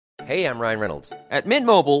Hey, I'm Ryan Reynolds. At Mint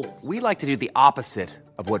Mobile, we like to do the opposite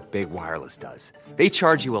of what Big Wireless does. They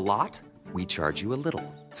charge you a lot, we charge you a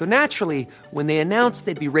little. So naturally, when they announced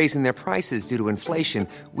they'd be raising their prices due to inflation,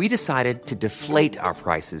 we decided to deflate our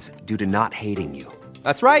prices due to not hating you.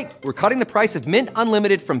 That's right. We're cutting the price of Mint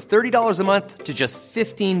Unlimited from $30 a month to just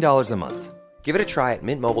 $15 a month. Give it a try at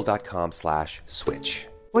mintmobile.com/switch.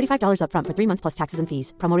 $45 up front for 3 months plus taxes and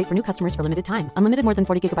fees. Promo rate for new customers for limited time. Unlimited more than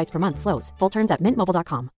 40 gigabytes per month. Slows full terms at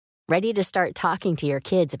mintmobile.com. Ready to start talking to your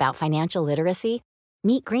kids about financial literacy?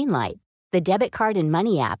 Meet Greenlight, the debit card and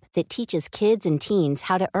money app that teaches kids and teens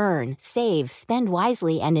how to earn, save, spend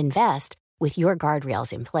wisely, and invest with your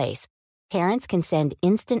guardrails in place. Parents can send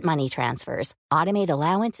instant money transfers, automate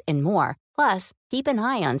allowance, and more. Plus, keep an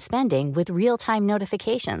eye on spending with real-time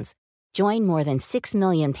notifications. Join more than 6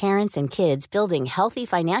 million parents and kids building healthy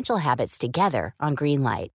financial habits together on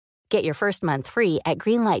Greenlight. Get your first month free at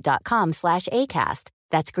greenlight.com/ACAST.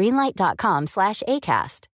 That's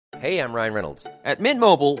greenlight.com/ACAST. Hey, I'm Ryan Reynolds. At Mint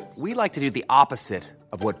Mobile, we like to do the opposite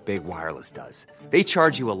of what Big Wireless does. They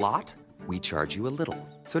charge you a lot, we charge you a little.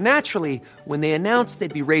 So naturally, when they announced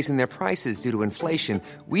they'd be raising their prices due to inflation,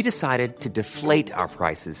 we decided to deflate our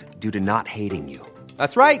prices due to not hating you.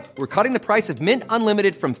 That's right. We're cutting the price of Mint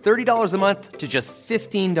Unlimited from $30 a month to just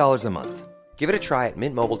 $15 a month. Give it a try at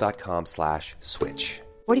mintmobile.com/switch.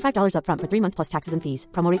 $45 up front for 3 months plus taxes and fees.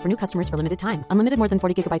 Promo rate for new customers for limited time. Unlimited more than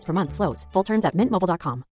 40 gigabytes per month. Slows full terms at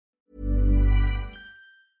mintmobile.com.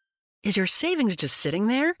 Is your savings just sitting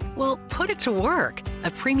there? Well, put it to work.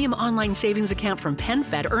 A premium online savings account from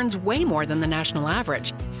PenFed earns way more than the national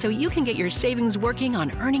average. So you can get your savings working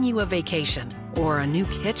on earning you a vacation, or a new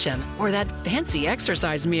kitchen, or that fancy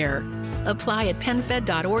exercise mirror. Apply at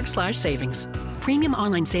PenFed.org/savings. Premium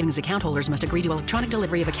online savings account holders must agree to electronic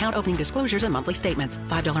delivery of account opening disclosures and monthly statements.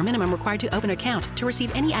 $5 minimum required to open account. To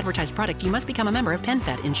receive any advertised product, you must become a member of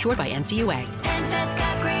PenFed, insured by NCUA. PenFed's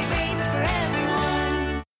got great rates for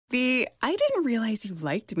everyone. The "I didn't realize you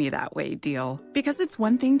liked me that way" deal. Because it's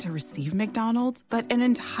one thing to receive McDonald's, but an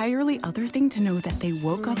entirely other thing to know that they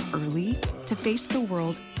woke up early to face the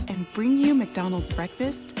world and bring you McDonald's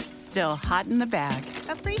breakfast still hot in the bag.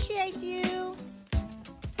 Appreciate you.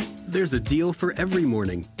 There's a deal for every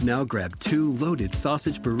morning. Now grab 2 loaded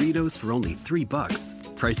sausage burritos for only $3.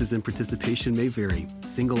 Prices and participation may vary.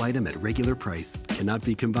 Single item at regular price. Cannot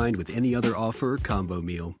be combined with any other offer or combo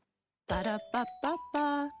meal.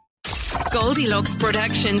 Ba-da-ba-ba-ba. Goldilocks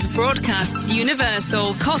Productions broadcasts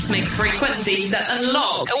universal cosmic frequencies that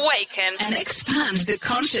unlock, awaken, and expand the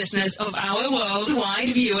consciousness of our worldwide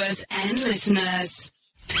viewers and listeners.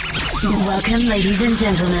 Welcome, ladies and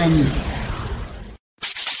gentlemen.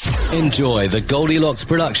 Enjoy the Goldilocks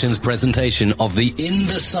Productions presentation of the In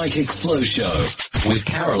the Psychic Flow Show with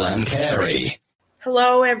Carol Ann Carey.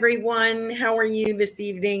 Hello, everyone. How are you this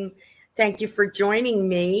evening? Thank you for joining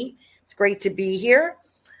me. It's great to be here.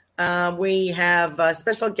 We have a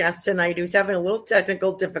special guest tonight who's having a little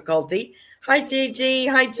technical difficulty. Hi, Gigi.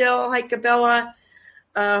 Hi, Jill. Hi, Cabela.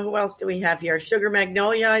 Who else do we have here? Sugar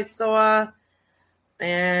Magnolia, I saw.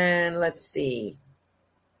 And let's see.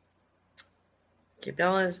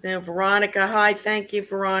 Cabela's new. Veronica. Hi. Thank you,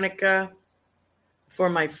 Veronica. For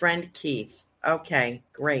my friend Keith. Okay,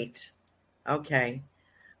 great. Okay.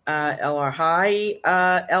 LR. Hi,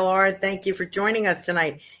 LR. Thank you for joining us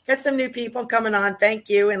tonight. Got some new people coming on. Thank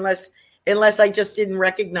you. Unless I just didn't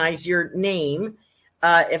recognize your name.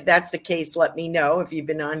 If that's the case, let me know if you've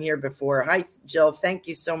been on here before. Hi, Jill. Thank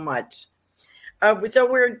you so much. So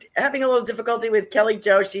we're having a little difficulty with Kelly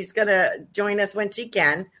Jo. She's going to join us when she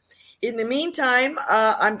can. In the meantime,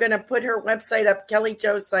 I'm going to put her website up,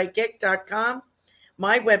 kellyjopsychic.com.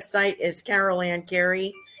 My website is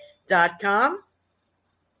carolancarey.com.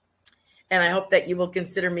 And I hope that you will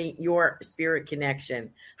consider me your spirit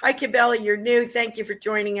connection. Hi, Cabela. You're new. Thank you for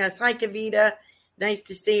joining us. Hi, Kavita. Nice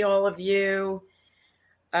to see all of you.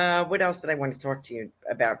 What else did I want to talk to you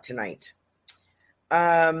about tonight?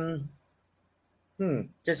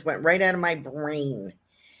 Just went right out of my brain.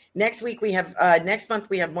 Next month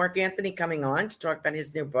we have Mark Anthony coming on to talk about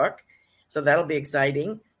his new book. So that'll be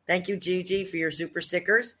exciting. Thank you, Gigi, for your super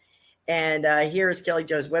stickers. And here is Kelly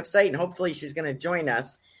Jo's website. And hopefully she's going to join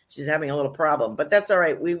us. She's having a little problem, but that's all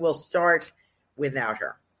right. We will start without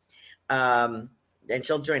her. And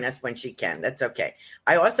she'll join us when she can. That's okay.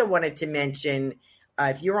 I also wanted to mention,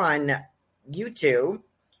 if you're on YouTube,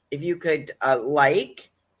 if you could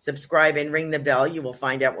subscribe, and ring the bell, you will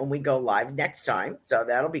find out when we go live next time. So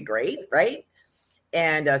that'll be great, right?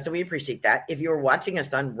 And so we appreciate that. If you're watching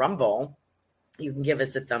us on Rumble, you can give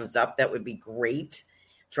us a thumbs up. That would be great.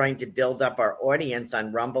 Trying to build up our audience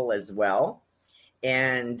on Rumble as well.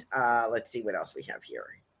 And let's see what else we have here.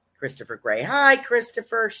 Christopher Gray. Hi,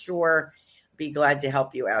 Christopher. Sure. Be glad to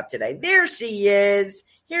help you out today. There she is.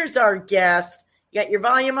 Here's our guest. You got your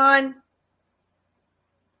volume on?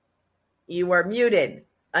 You are muted.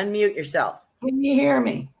 Unmute yourself. Can you hear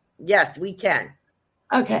me? Yes, we can.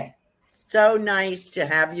 Okay. So nice to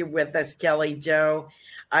have you with us, Kelly Jo.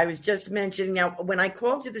 I was just mentioning, now, when I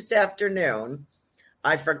called you this afternoon,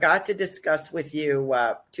 I forgot to discuss with you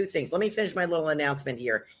two things. Let me finish my little announcement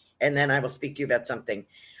here, and then I will speak to you about something.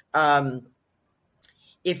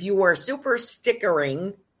 If you were super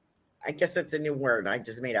stickering, I guess that's a new word I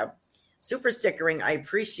just made up. Super stickering, I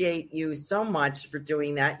appreciate you so much for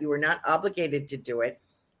doing that. You are not obligated to do it,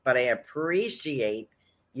 but I appreciate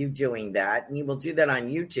you doing that. And you will do that on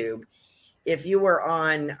YouTube. If you were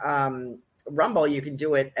on Rumble, you can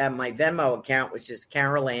do it at my Venmo account, which is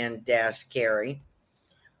Carolan-Carey.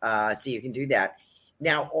 So you can do that.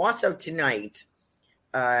 Now, also tonight,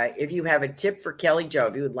 if you have a tip for Kelly Jo,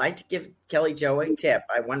 if you would like to give Kelly Jo a tip,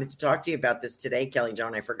 I wanted to talk to you about this today, Kelly Jo,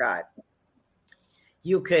 and I forgot.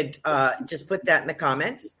 You could just put that in the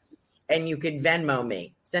comments, and you could Venmo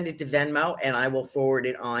me. Send it to Venmo, and I will forward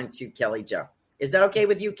it on to Kelly Jo. Is that okay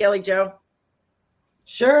with you, Kelly Jo?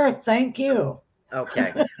 Sure. Thank you.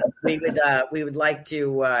 Okay. We would like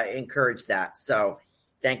to encourage that. So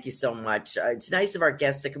thank you so much. It's nice of our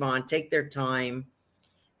guests to come on, take their time,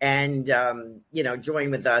 and join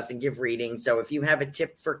with us and give readings. So if you have a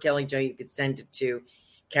tip for Kelly Jo, you could send it to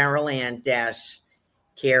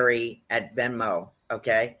Carolan-Carey at Venmo.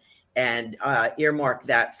 Okay. And earmark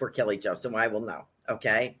that for Kelly Jo, so I will know.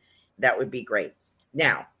 Okay. That would be great.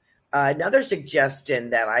 Now, another suggestion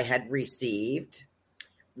that I had received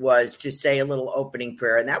was to say a little opening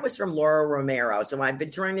prayer, and that was from Laura Romero. So I've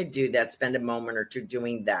been trying to do that, spend a moment or two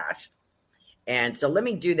doing that. And so let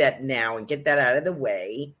me do that now and get that out of the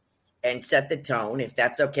way and set the tone, if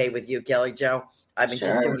that's okay with you, Kelly Jo. I've been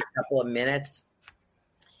just doing a couple of minutes.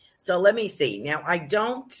 So let me see. Now, I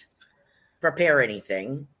don't prepare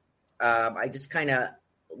anything. I just kind of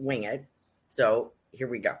wing it. So here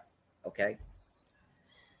we go. Okay.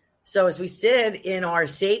 So as we sit in our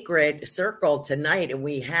sacred circle tonight, and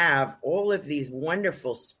we have all of these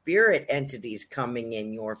wonderful spirit entities coming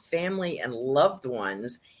in, your family and loved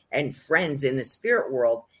ones and friends in the spirit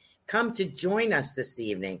world come to join us this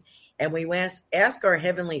evening. And we ask our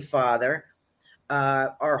Heavenly Father,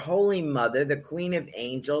 our Holy Mother, the Queen of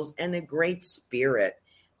Angels, and the Great Spirit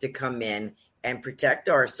to come in and protect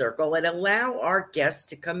our circle and allow our guests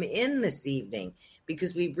to come in this evening,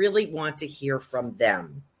 because we really want to hear from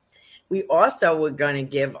them. We also were going to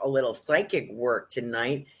give a little psychic work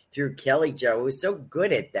tonight through Kelly Jo, who's so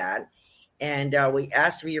good at that. And we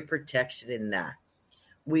ask for your protection in that.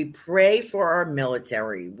 We pray for our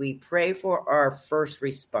military. We pray for our first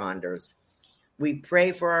responders. We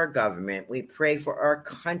pray for our government. We pray for our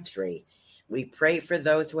country. We pray for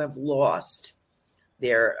those who have lost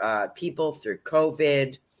their people through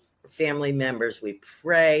COVID, family members. We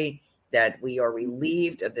pray that we are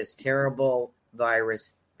relieved of this terrible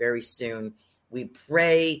virus very soon. We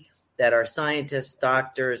pray that our scientists,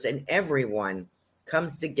 doctors, and everyone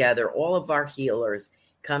comes together, all of our healers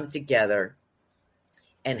come together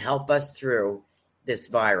and help us through this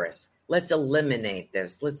virus. Let's eliminate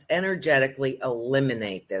this. Let's energetically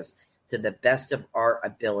eliminate this to the best of our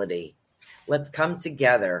ability. Let's come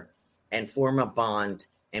together and form a bond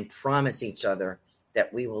and promise each other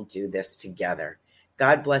that we will do this together.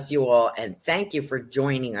 God bless you all, and thank you for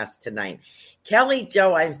joining us tonight. Kelly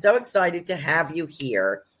Jo, I'm so excited to have you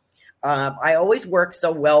here. I always work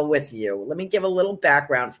so well with you. Let me give a little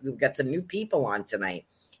background. We've got some new people on tonight.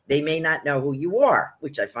 They may not know who you are,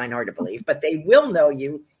 which I find hard to believe, but they will know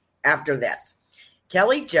you after this.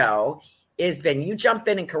 Kelly Jo you jump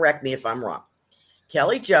in and correct me if I'm wrong.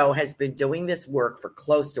 Kelly Jo has been doing this work for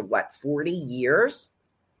close to 40 years?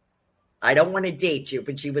 I don't want to date you,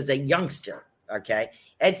 but she was a youngster, okay?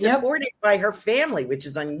 And supported by her family, which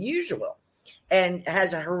is unusual, and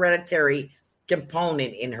has a hereditary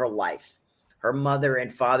component in her life. Her mother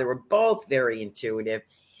and father were both very intuitive.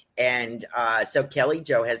 And so Kelly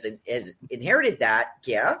Jo has inherited that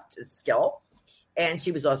gift, skill, and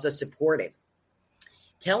she was also supported.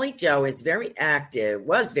 Kelly Jo was very active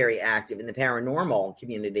in the paranormal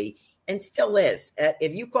community and still is.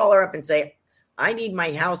 If you call her up and say, I need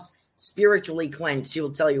my house spiritually cleansed, she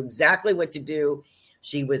will tell you exactly what to do.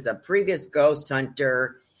 She was a previous ghost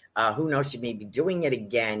hunter. Who knows, she may be doing it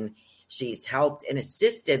again. She's helped and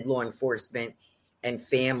assisted law enforcement and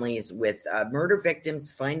families with murder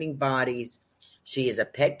victims, finding bodies. She is a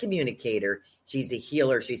pet communicator. She's a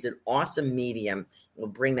healer. She's an awesome medium. Will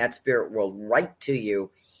bring that spirit world right to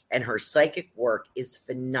you. And her psychic work is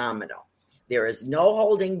phenomenal. There is no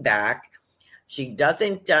holding back. She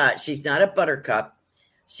doesn't, she's not a buttercup.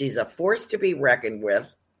 She's a force to be reckoned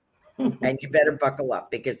with. And you better buckle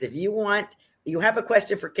up, because if you have a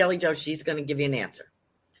question for Kelly Jo, she's going to give you an answer.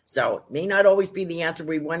 So it may not always be the answer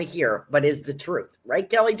we want to hear, but is the truth. Right,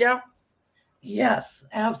 Kelly Jo? Yes,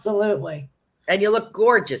 absolutely. And you look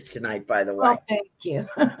gorgeous tonight, by the way. Well, thank you.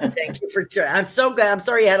 Thank you for joining. I'm so glad. I'm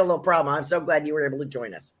sorry you had a little problem. I'm so glad you were able to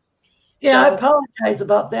join us. Yeah, So, I apologize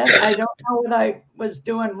about that. I don't know what I was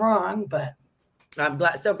doing wrong, but I'm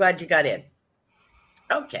so glad you got in.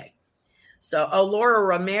 Okay. So, Laura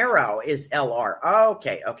Romero is LR.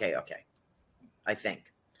 Okay. I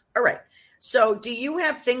think. All right. So, do you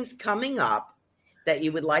have things coming up that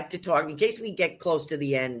you would like to talk in case we get close to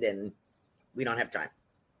the end and we don't have time?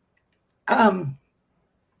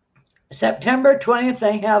 September 20th,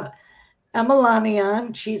 I have Emalani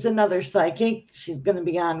on. She's another psychic. She's going to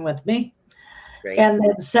be on with me. Great. And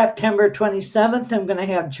then September 27th, I'm going to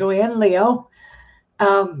have Joanne Leo.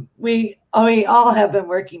 We all have been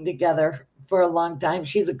working together for a long time.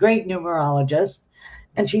 She's a great numerologist,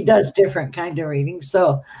 and she does different kind of readings.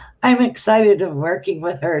 So I'm excited of working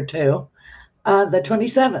with her too. The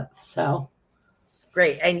 27th. So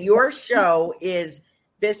great. And your show is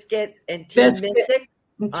Biscuit and Tea Mystic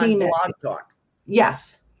on Blog Talk.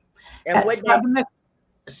 Yes. And at what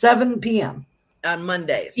 7 p.m. on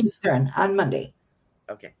Mondays? Eastern, on Monday.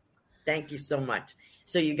 Okay. Thank you so much.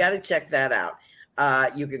 So you got to check that out.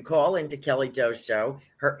 You can call into Kelly Jo's show.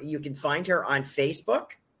 You can find her on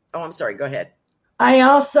Facebook. Oh, I'm sorry. Go ahead. I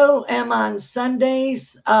also am on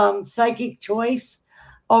Sundays, Psychic Choice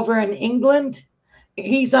over in England.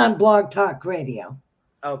 He's on Blog Talk Radio.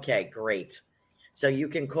 Okay, great. So you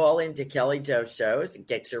can call into Kelly Jo's shows and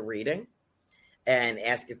get your reading and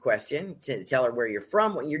ask a question. To tell her where you're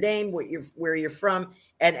from, what your name, where you're from,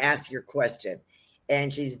 and ask your question.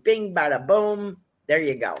 And she's bing, bada, boom. There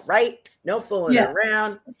you go, right? No fooling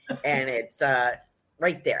around. And it's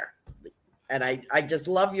right there. And I just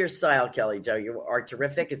love your style, Kelly Jo. You are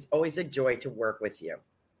terrific. It's always a joy to work with you.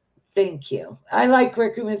 Thank you. I like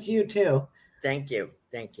working with you too. Thank you.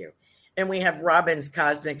 And we have Robin's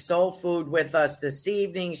Cosmic Soul Food with us this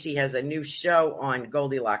evening. She has a new show on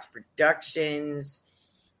Goldilocks Productions.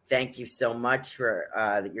 Thank you so much for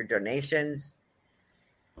your donations.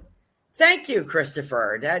 Thank you,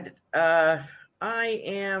 Christopher. I'm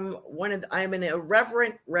an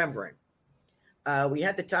irreverent reverend. We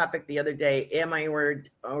had the topic the other day, am I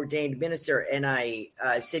ordained minister? And I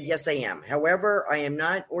said, yes, I am. However, I am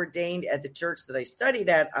not ordained at the church that I studied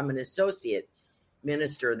at. I'm an associate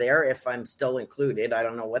minister there, if I'm still included. I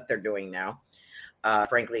don't know what they're doing now.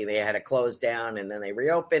 Frankly, they had to close down and then they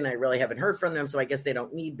reopened. I really haven't heard from them, so I guess they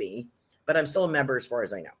don't need me. But I'm still a member as far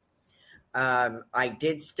as I know. I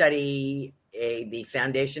did study the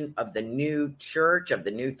foundation of the new church, of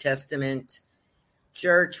the New Testament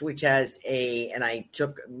church, which has and I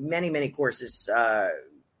took many, many courses,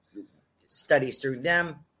 studies through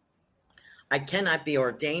them. I cannot be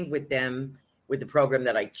ordained with them, with the program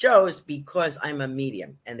that I chose, because I'm a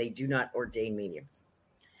medium and they do not ordain mediums.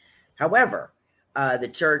 However, the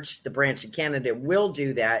church, the branch in Canada, will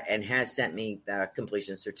do that and has sent me the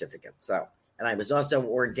completion certificate. So, and I was also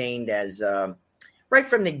ordained as right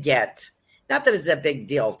from the get. Not that it's a big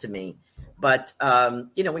deal to me, but when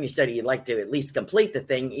you study, you'd like to at least complete the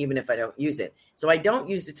thing, even if I don't use it. So I don't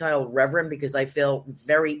use the title Reverend because I feel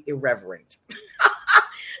very irreverent.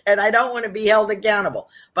 And I don't want to be held accountable,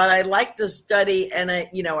 but I like to study, and I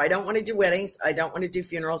don't want to do weddings. I don't want to do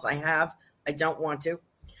funerals. I don't want to.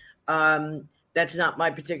 That's not my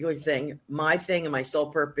particular thing. My thing and my sole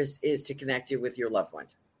purpose is to connect you with your loved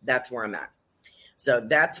ones. That's where I'm at. So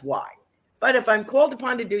that's why. But if I'm called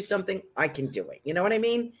upon to do something, I can do it. You know what I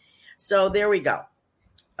mean? So there we go.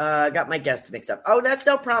 Got my guests mixed up. Oh, that's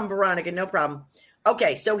no problem, Veronica. No problem.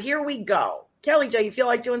 Okay, so here we go. Kelly Jo, you feel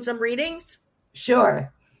like doing some readings?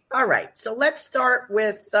 Sure. All right, so let's start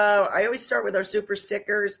with, I always start with our super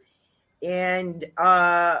stickers, and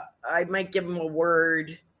I might give them a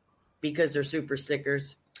word because they're super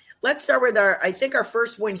stickers. Let's start with I think our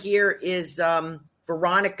first one here is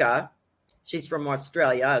Veronica. She's from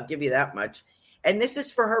Australia, I'll give you that much. And this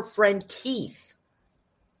is for her friend Keith.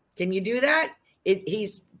 Can you do that?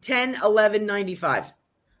 He's 10/11/95.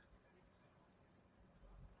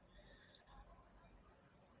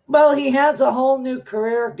 Well, he has a whole new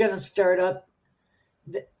career going to start up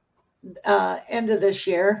end of this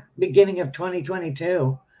year, beginning of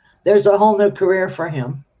 2022. There's a whole new career for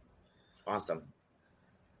him. Awesome.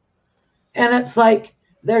 And it's like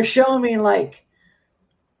they're showing me like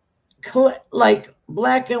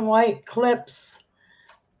black and white clips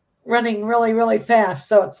running really, really fast.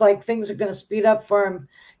 So it's like things are going to speed up for him,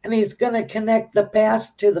 and he's going to connect the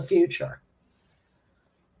past to the future.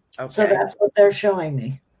 Okay. So that's what they're showing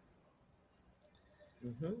me.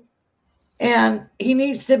 Mm-hmm. And he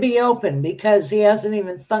needs to be open because he hasn't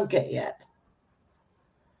even thunk it yet.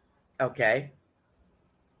 Okay.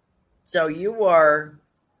 So you are,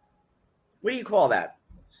 what do you call that?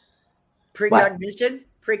 Precognition?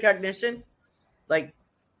 What? Precognition? Like,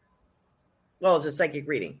 well, it's a psychic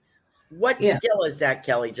reading. What skill is that,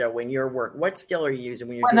 Kelly Jo, when you're working? What skill are you using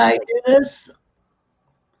when you're doing I do this?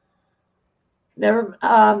 Never.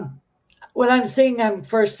 What I'm seeing, I'm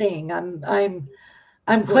first seeing. I'm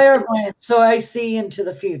clairvoyant, so I see into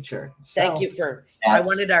the future. So thank you for. I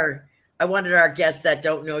wanted our guests that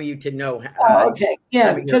don't know you to know. Okay,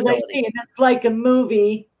 yeah, because I see it. It's like a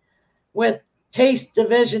movie with taste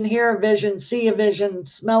division, hear vision, see a vision,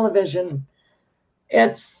 smell a vision.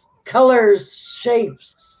 It's colors,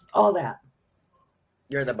 shapes, all that.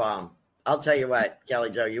 You're the bomb. I'll tell you what, Kelly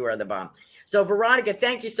Jo, you are the bomb. So Veronica,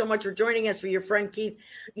 thank you so much for joining us, for your friend Keith.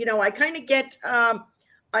 You know, I kind of get, I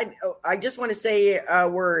just want to say a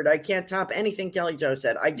word. I can't top anything Kelly Jo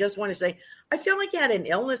said. I just want to say, I feel like you had an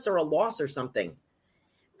illness or a loss or something.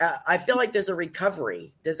 I feel like there's a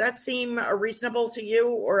recovery. Does that seem reasonable to you?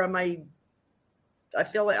 Or I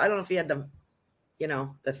feel like, I don't know if you had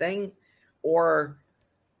the thing or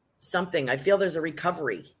something. I feel there's a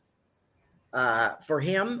recovery for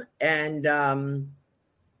him. And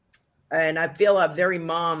I feel a very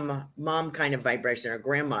mom kind of vibration, or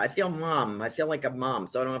grandma. I feel mom. I feel like a mom.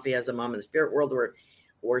 So I don't know if he has a mom in the spirit world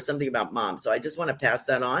or something about mom. So I just want to pass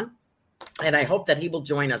that on. And I hope that he will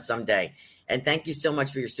join us someday. And thank you so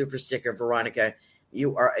much for your super sticker, Veronica.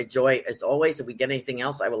 You are a joy as always. If we get anything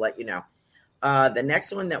else, I will let you know. The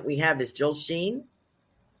next one that we have is Jill Sheen.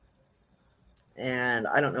 And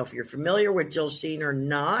I don't know if you're familiar with Jill Sheen or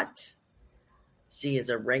not. She is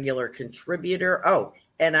a regular contributor. Oh,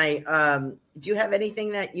 and do you have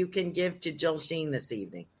anything that you can give to Jill Sheen this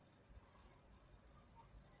evening?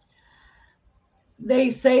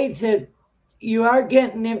 They say you are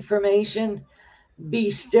getting information,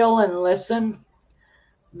 be still and listen,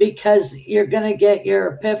 because you're going to get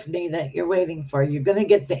your epiphany that you're waiting for. You're going to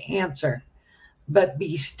get the answer, but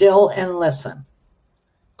be still and listen.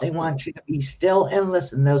 They want you to be still and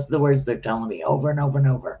listen. Those are the words they're telling me over and over and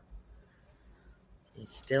over. Be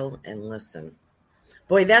still and listen.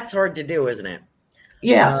 Boy, that's hard to do, isn't it?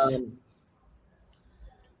 Yes.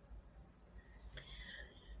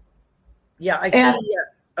 Yeah, I see.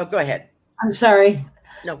 Oh, go ahead. I'm sorry.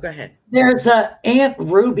 No, go ahead. There's a Aunt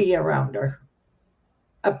Ruby around her,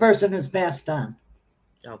 a person who's passed on.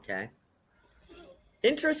 Okay.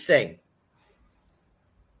 Interesting.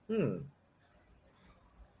 I'm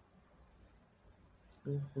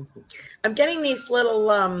getting these little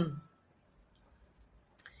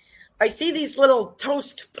I see these little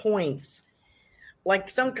toast points, like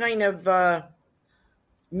some kind of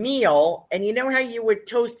meal. And you know how you would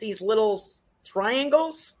toast these little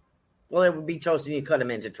triangles? Well, it would be toasted. You cut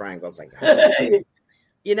them into triangles like that.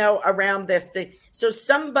 Around this thing. So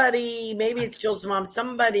somebody, maybe it's Jill's mom,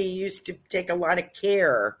 somebody used to take a lot of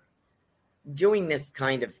care doing this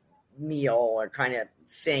kind of meal or kind of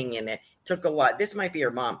thing. And it took a lot. This might be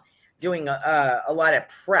her mom doing a lot of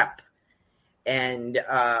prep. And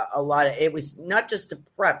it was not just the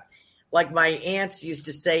prep, like my aunts used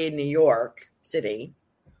to say in New York City,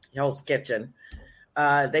 Hell's Kitchen.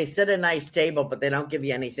 They set a nice table, but they don't give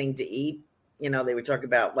you anything to eat. They would talk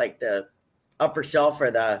about like the upper shelf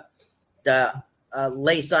or the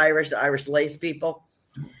lace Irish lace people.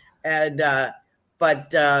 And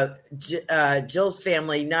but Jill's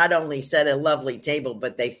family not only set a lovely table,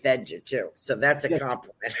 but they fed you too. So that's a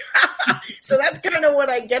compliment. So that's kind of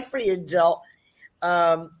what I get for you, Jill.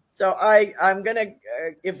 So I'm going to,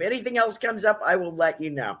 if anything else comes up, I will let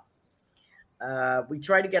you know. We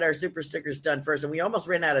try to get our super stickers done first, and we almost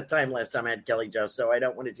ran out of time last time I had Kelly Jo, so I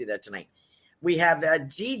don't want to do that tonight. We have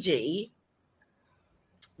Gigi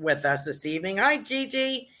with us this evening. Hi,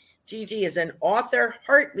 Gigi. Gigi is an author.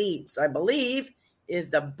 Heartbeats, I believe,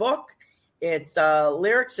 is the book. It's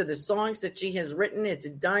lyrics to the songs that she has written. It's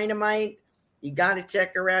dynamite. You got to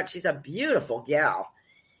check her out. She's a beautiful gal.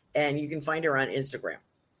 And you can find her on Instagram.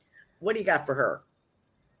 What do you got for her?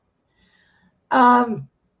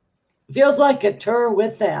 Feels like a tour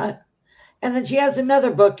with that. And then she has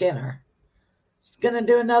another book in her. She's going to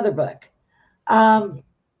do another book. And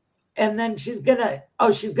then she's going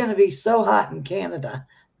to be so hot in Canada.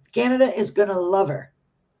 Canada is going to love her.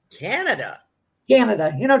 Canada?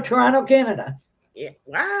 Toronto, Canada. Yeah.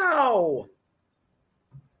 Wow.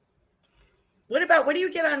 What do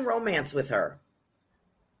you get on romance with her?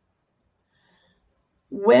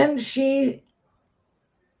 when she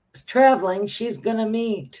is traveling, she's going to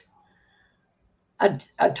meet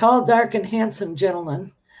a tall, dark, and handsome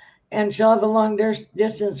gentleman, and she'll have a long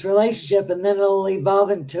distance relationship, and then it'll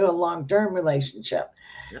evolve into a long-term relationship.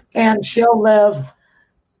 And she'll live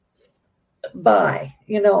by,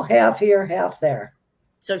 half here, half there.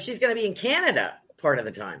 So she's going to be in Canada part of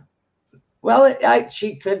the time. Well,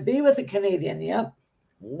 she could be with a Canadian, yep.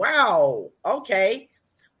 Wow. Okay.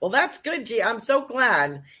 Well, that's good, G. I'm so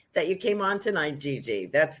glad that you came on tonight, Gigi.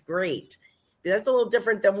 That's great. That's a little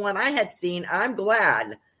different than what I had seen. I'm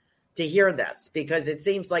glad to hear this because it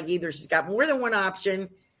seems like either she's got more than one option.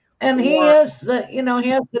 And he has he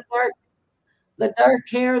has the dark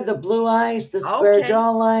hair, the blue eyes, the square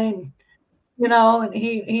jawline, and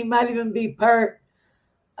he might even be part,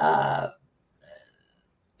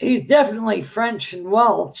 he's definitely French and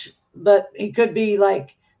Welsh, but he could be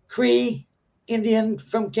like Cree Indian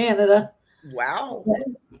from Canada. Wow.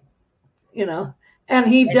 And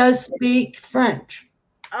he does speak French.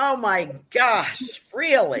 Oh my gosh,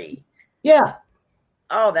 really? Yeah.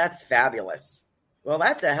 Oh, that's fabulous. Well,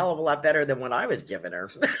 that's a hell of a lot better than what I was giving her.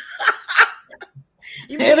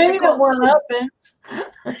 You need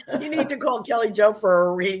to call Kelly Jo for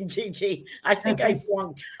a reading, Gigi. I think I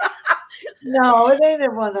flunked. No, it ain't a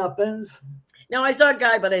one-uppins. No, I saw a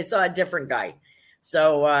guy, but I saw a different guy.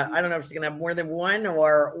 So I don't know if she's going to have more than one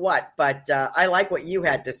or what, but I like what you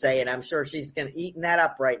had to say, and I'm sure she's going to eating that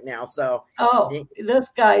up right now. So, this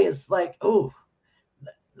guy is like, the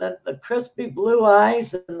crispy blue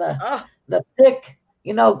eyes and the thick,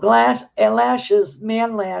 glass lashes,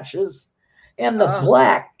 man lashes, and the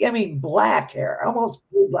black hair, almost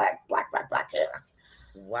blue, black hair.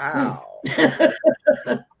 Wow.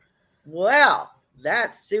 Well.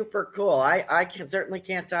 That's super cool. I certainly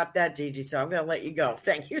can't top that, Gigi, so I'm going to let you go.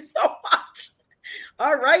 Thank you so much.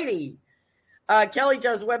 All righty. Kelly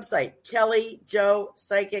Jo's website,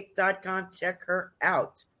 kellyjopsychic.com. Check her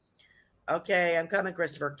out. Okay, I'm coming,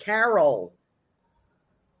 Christopher. Carol.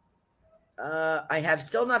 I have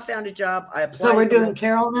still not found a job. I applied. So we're doing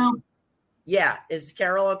Carol now? Yeah. Is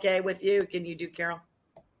Carol okay with you? Can you do Carol?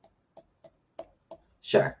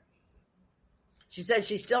 Sure. She said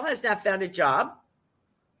she still has not found a job.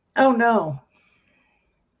 Oh, no.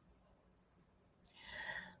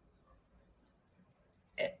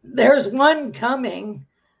 There's one coming,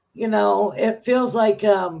 it feels like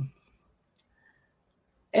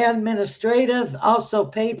administrative, also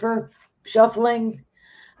paper shuffling.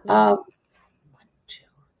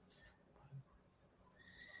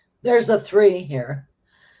 There's a 3 here.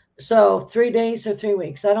 So 3 days or 3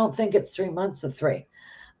 weeks. I don't think it's 3 months or 3.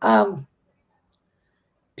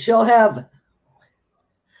 She'll have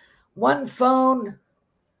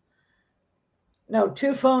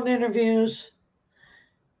 2 phone interviews,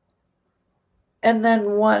 and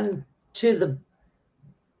then 1 to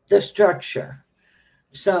the structure.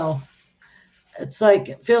 So it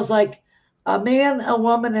feels like a man, a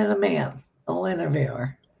woman, and a man will interview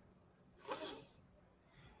her.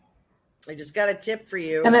 I just got a tip for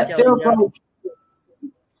you. And it feels like,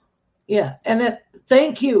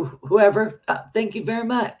 thank you, whoever. Thank you very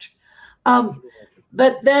much.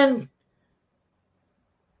 But then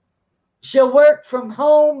she'll work from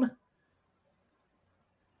home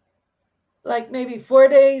like maybe 4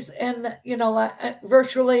 days and,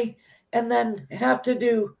 virtually, and then have to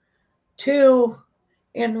do 2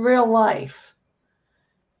 in real life,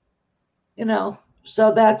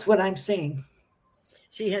 so that's what I'm seeing.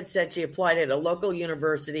 She had said she applied at a local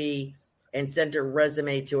university and sent her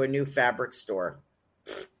resume to a new fabric store.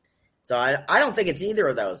 So I don't think it's either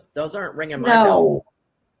of those. Those aren't ringing my bell.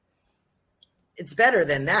 It's better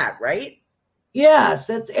than that, right? Yes,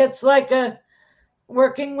 it's like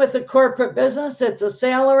working with a corporate business. It's a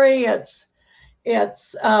salary. It's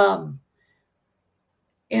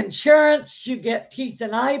insurance. You get teeth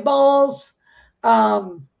and eyeballs.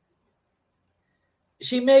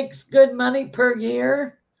 She makes good money per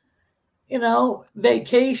year.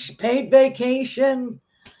 Vacation, paid vacation.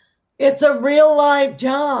 It's a real live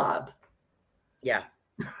job. Yeah.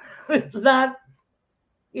 It's not.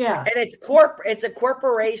 Yeah. And it's a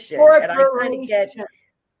corporation. And I kind of get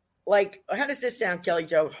how does this sound, Kelly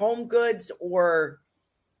Jo? Home Goods or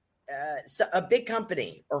a big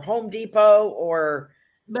company or Home Depot or.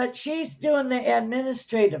 But she's doing the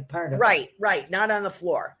administrative part of it. Right. Not on the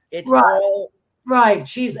floor. It's right. all. Right.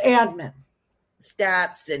 She's admin.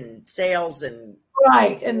 Stats and sales and.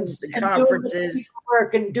 Right. And conferences.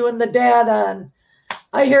 Work and doing the data. And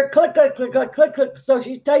I hear click, click, click, click, click, click. So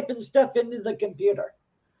she's typing stuff into the computer.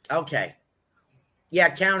 Okay. Yeah,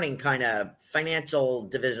 accounting kind of financial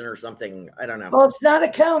division or something. I don't know. Well, it's not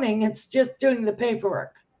accounting. It's just doing the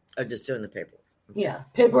paperwork. Oh, just doing the paperwork. Yeah,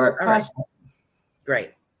 paperwork All right. process.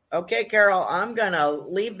 Great. Okay, Carol, I'm going to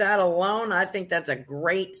leave that alone. I think that's a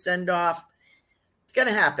great send-off. It's going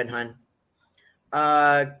to happen, hon.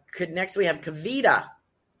 Next we have Kavita.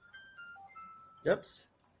 Oops.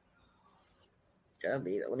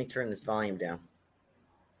 Kavita. Let me turn this volume down.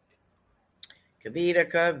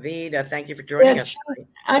 Kavita, thank you for joining us.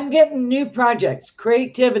 I'm getting new projects,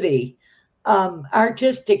 creativity,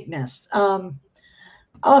 artisticness,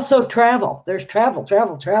 also travel. There's travel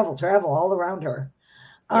all around her.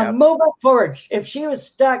 Yep. Moving forward. If she was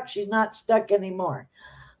stuck, she's not stuck anymore.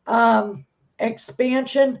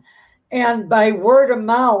 Expansion, and by word of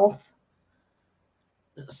mouth,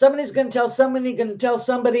 somebody's going to tell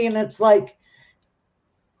somebody, and it's like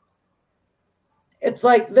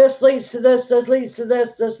this leads to this, this leads to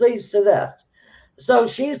this, this leads to this. So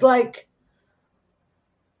she's like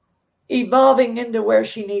evolving into where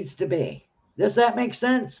she needs to be. Does that make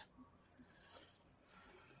sense?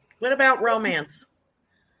 What about romance?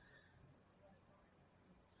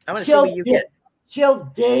 I want to see what you get. She'll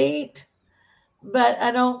date, but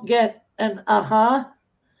I don't get an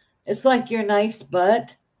It's like you're nice,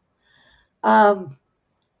 but I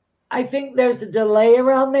think there's a delay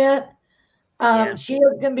around that. She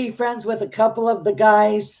is going to be friends with a couple of the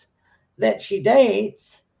guys that she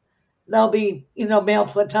dates. They'll be, male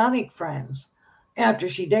platonic friends. After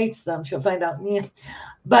she dates them, she'll find out,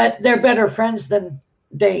 but they're better friends than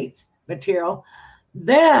date material.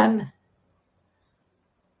 Then,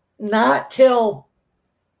 not till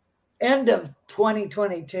end of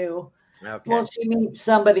 2022 will she meet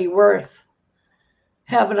somebody worth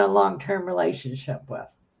having a long-term relationship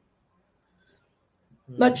with.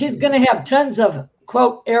 But she's going to have tons of,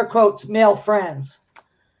 quote, air quotes, male friends.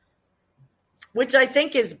 Which I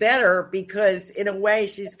think is better because in a way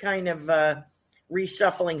she's kind of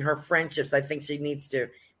reshuffling her friendships. I think she needs to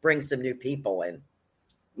bring some new people in.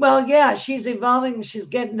 Well, yeah, she's evolving. She's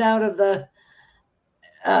getting out of the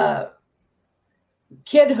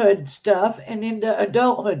kidhood stuff and into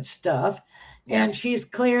adulthood stuff. And she's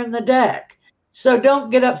clearing the deck. So don't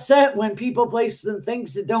get upset when people place some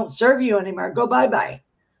things that don't serve you anymore. Go bye-bye.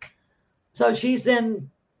 So she's in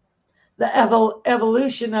the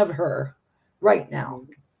evolution of her right now.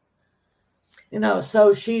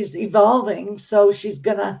 So she's evolving. So she's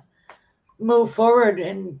going to move forward.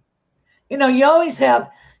 And, you always have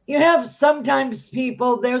sometimes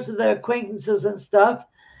people, there's the acquaintances and stuff.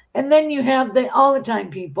 And then you have the all the time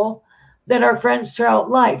people that are friends throughout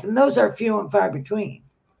life. And those are few and far between.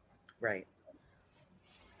 Right.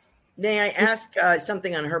 May I ask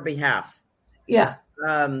something on her behalf? Yeah.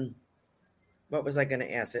 What was I going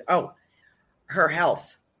to ask? Oh, her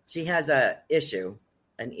health. She has an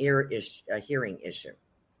hearing issue,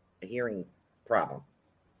 a hearing problem.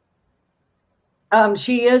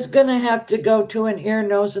 She is going to have to go to an ear,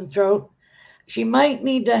 nose, and throat. She might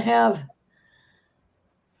need to have.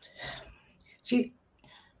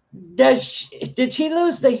 Did she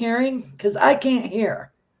lose the hearing? Because I can't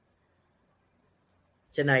hear.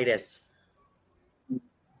 Tinnitus.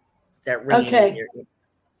 That ringing in your ear.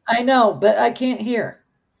 I know, but I can't hear.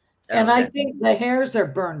 And I think the hairs are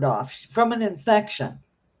burned off from an infection.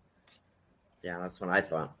 Yeah, that's what I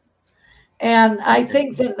thought. And I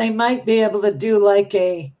think that they might be able to do like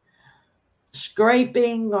a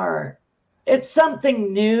scraping or it's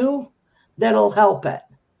something new that'll help it.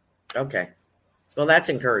 Okay. Well, that's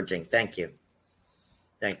encouraging. Thank you.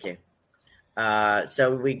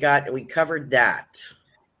 So we covered that.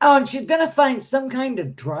 Oh, and she's going to find some kind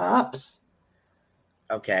of drops.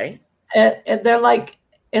 Okay. And they're like,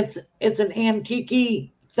 it's an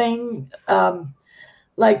antique thing,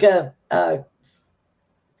 like a.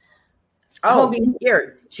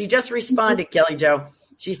 Here. She just responded, Kelly Jo.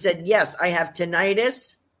 She said, yes, I have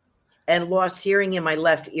tinnitus and lost hearing in my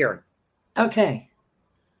left ear. Okay.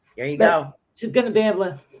 There you go. She's going to be able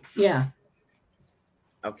to, yeah.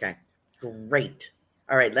 Okay. Great.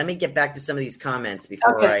 All right. Let me get back to some of these comments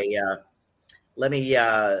before let me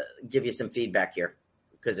give you some feedback here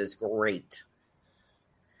because it's great.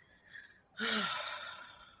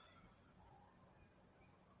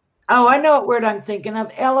 Oh, I know what word I'm thinking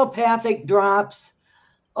of. Allopathic drops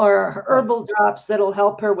or herbal drops that'll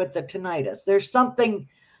help her with the tinnitus. There's something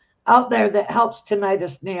out there that helps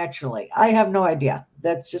tinnitus naturally. I have no idea.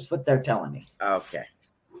 That's just what they're telling me. Okay.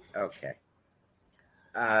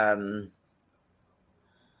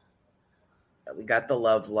 We got the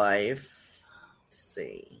love life. Let's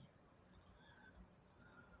see.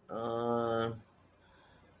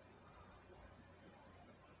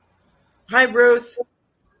 Hi, Ruth.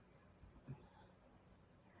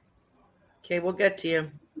 Okay, we'll get to you.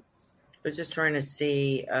 I was just trying to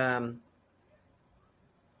see.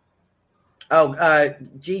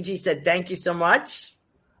 Gigi said, thank you so much.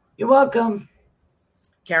 You're welcome.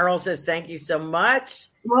 Carol says, thank you so much.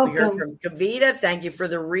 Welcome. We heard from Kavita. Thank you for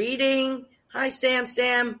the reading. Hi,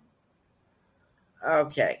 Sam.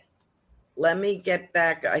 Okay. Let me get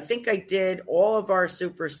back. I think I did all of our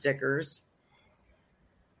super stickers.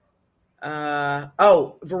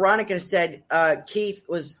 Veronica said Keith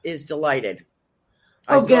is delighted.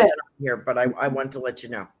 I saw that on here, but I wanted to let you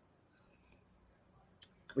know.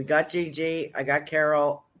 We got Gigi. I got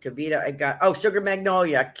Carol. Kavita. I got Sugar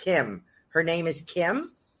Magnolia. Kim. Her name is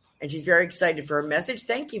Kim, and she's very excited for her message.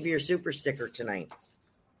 Thank you for your super sticker tonight.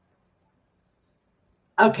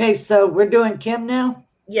 Okay, so we're doing Kim now?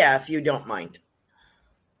 Yeah, if you don't mind.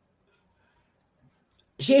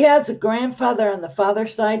 She has a grandfather on the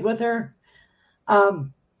father's side with her.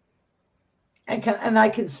 And I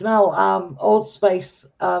can smell Old Spice.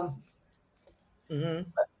 Mm-hmm.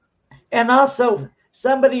 And also,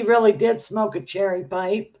 somebody really did smoke a cherry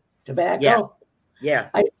pipe, tobacco. Yeah.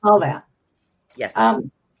 I smell that. Yes.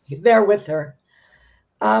 They're with her.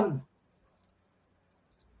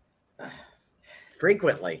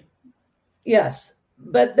 Frequently. Yes.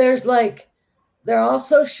 But they're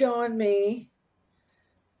also showing me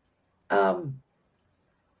a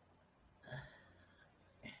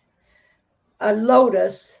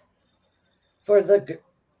lotus for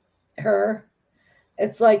her.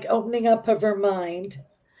 It's like opening up of her mind.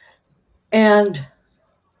 And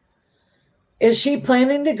is she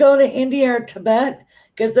planning to go to India or Tibet?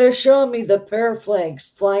 Because they're showing me the prayer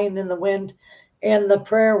flags flying in the wind and the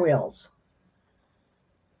prayer wheels.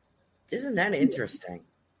 Isn't that interesting?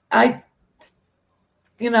 I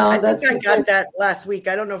think I got that last week.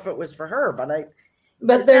 I don't know if it was for her, but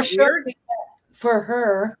they're showing me that for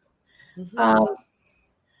her. Mm-hmm.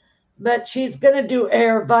 But she's going to do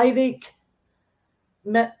Ayurvedic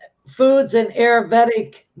foods and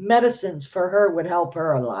Ayurvedic medicines for her would help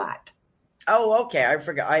her a lot. Oh, okay. I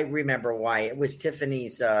forgot. I remember why. It was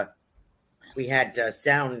Tiffany's. We had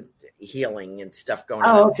sound healing and stuff going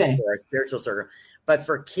on for our spiritual circle. But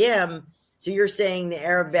for Kim, so you're saying the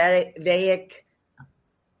Ayurvedic,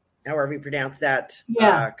 however you pronounce that,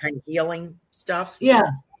 kind of healing stuff? Yeah,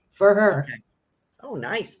 for her. Okay. Oh,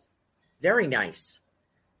 nice. Very nice.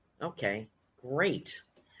 Okay, great.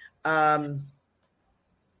 I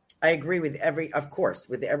agree with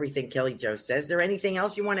everything Kelly Jo says. Is there anything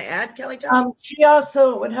else you want to add, Kelly Jo? She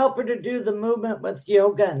also would help her to do the movement with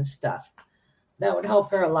yoga and stuff. That would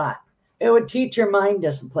help her a lot. It would teach her mind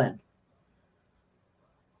discipline.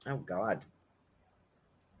 Oh, God.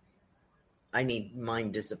 I need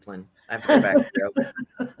discipline. I have to go back to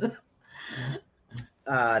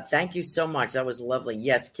yoga. Thank you so much. That was lovely.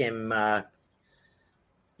 Yes, Kim.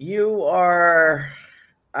 You are,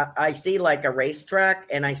 I see like a racetrack,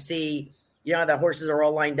 and I see, the horses are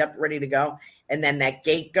all lined up, ready to go. And then that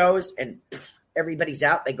gate goes, and everybody's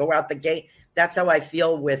out. They go out the gate. That's how I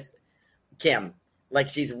feel with Kim. Like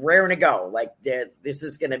she's raring to go. Like this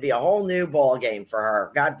is going to be a whole new ball game for her.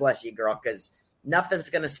 God bless you, girl, because nothing's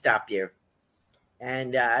going to stop you.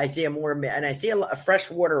 And I see I see a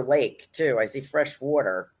freshwater lake too. I see fresh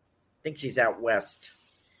water. I think she's out west.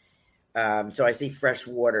 So I see fresh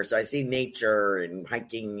water. So I see nature and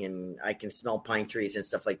hiking, and I can smell pine trees and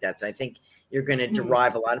stuff like that. So I think you're going to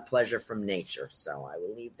derive a lot of pleasure from nature. So I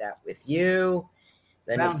will leave that with you.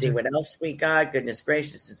 Let me see what else we got. Goodness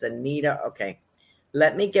gracious, it's Anita. Okay.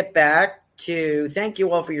 Let me get back to thank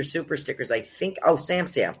you all for your super stickers. I think,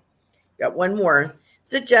 Sam. Got one more.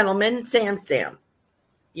 It's a gentleman, Sam.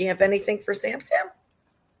 You have anything for Sam?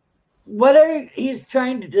 He's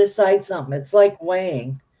trying to decide something. It's like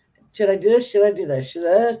weighing. Should I do this? Should I do this? Should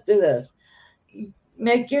I do this?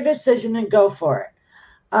 Make your decision and go for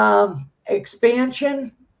it.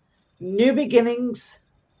 Expansion, new beginnings,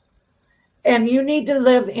 and you need to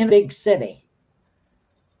live in a big city.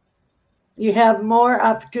 You have more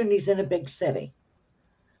opportunities in a big city.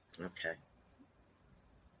 Okay.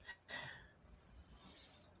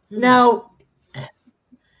 Now,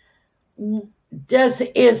 does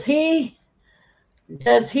he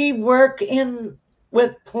work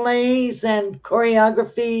with plays and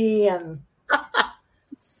choreography and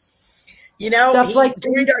stuff he like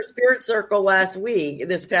joined our spirit circle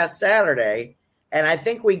this past Saturday, and I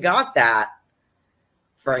think we got that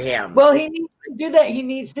for him. Well, he needs to do that. He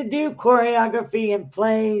needs to do choreography and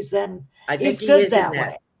plays, and I think he's good is that in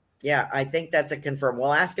that way. Yeah, I think that's a confirm.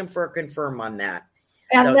 We'll ask him for a confirm on that.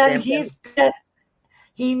 And then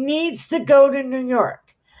he needs to go to New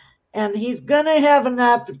York and he's going to have an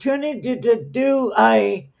opportunity to do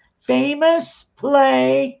a famous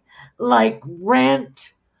play like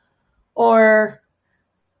Rent or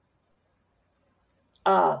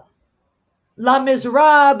La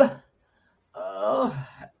Miserable.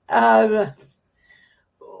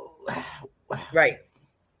 Right.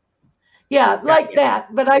 Yeah, like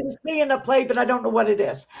that. But I was seeing a play, but I don't know what it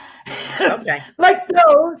is. Okay. Like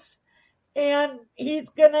those. And he's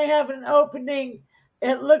going to have an opening,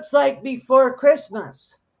 it looks like, before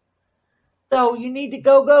Christmas. So you need to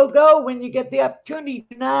go when you get the opportunity.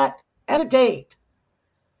 Do not hesitate.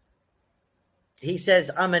 He says,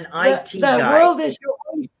 I'm an IT the guy. world is your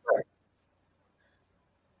oyster.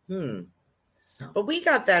 But we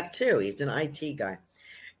got that too. He's an IT guy.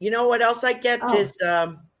 You know what else I get is,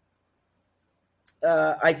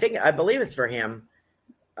 I believe it's for him.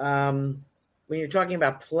 When you're talking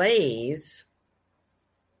about plays,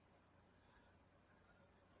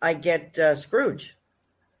 I get Scrooge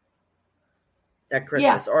at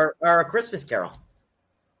Christmas or A Christmas Carol.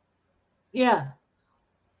 Yeah.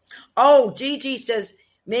 Oh, Gigi says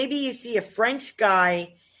maybe you see a French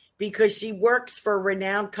guy because she works for a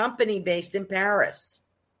renowned company based in Paris.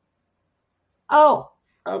 Oh,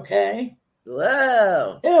 okay.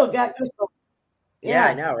 Whoa. Ew, got goosebumps. Yeah,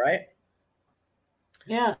 I know, right?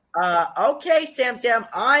 Yeah. Okay, Sam.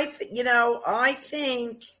 I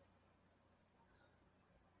think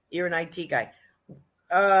you're an IT guy.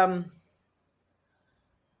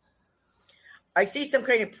 I see some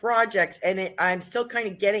kind of projects, and I'm still kind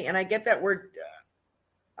of getting, and I get that word.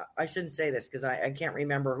 I shouldn't say this because I can't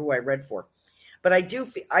remember who I read for, but I do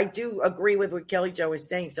agree with what Kelly Jo is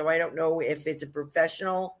saying. So I don't know if it's a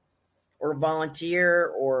professional or volunteer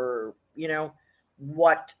or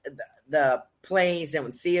what the plays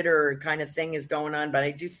and theater kind of thing is going on, but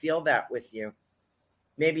I do feel that with you.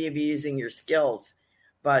 Maybe you'd be using your skills,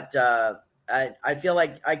 but I feel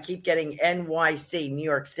like I keep getting NYC, New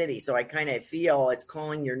York City, so I kind of feel it's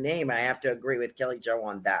calling your name. I have to agree with Kelly Jo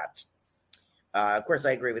on that. Of course,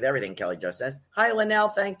 I agree with everything Kelly Jo says. Hi, Linnell.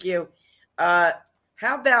 Thank you. How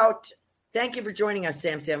about, thank you for joining us,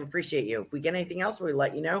 Sam. Appreciate you. If we get anything else, we'll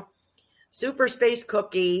let you know. Super Space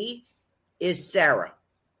Cookie is Sarah.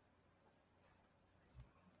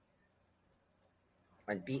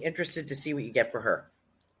 I'd be interested to see what you get for her.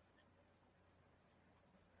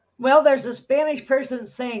 Well, there's a Spanish person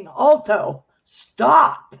saying alto,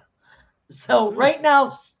 stop. So right now,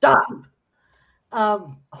 stop.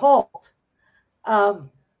 Halt.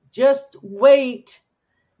 Just wait.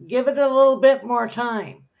 Give it a little bit more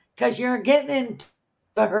time because you're getting into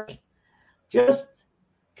a hurry. Just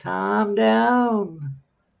calm down.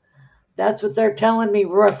 That's what they're telling me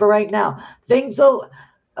for right now. Things will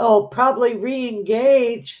probably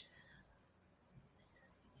re-engage.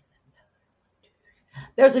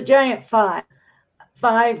 There's a giant 5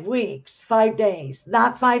 weeks, 5 days,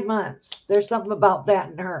 not 5 months. There's something about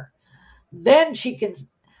that in her. Then it's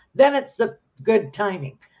the good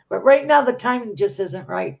timing. But right now, the timing just isn't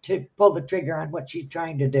right to pull the trigger on what she's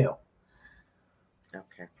trying to do.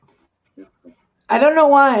 Okay. I don't know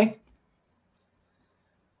why.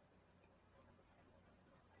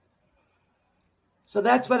 So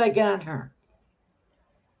that's what I get on her.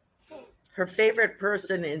 Her favorite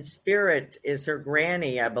person in spirit is her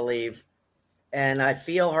granny, I believe. And I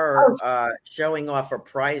feel her showing off a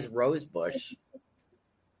prize rose bush.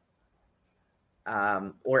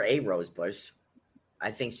 Or a rose bush. I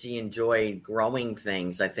think she enjoyed growing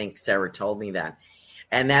things. I think Sarah told me that.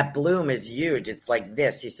 And that bloom is huge. It's like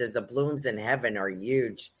this. She says the blooms in heaven are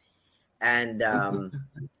huge. And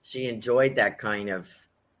she enjoyed that kind of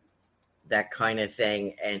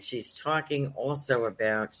thing. And she's talking also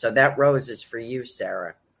about, so that rose is for you,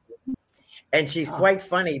 Sarah. And she's quite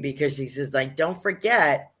funny because she says, like, don't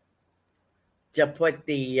forget to put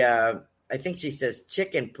the, I think she says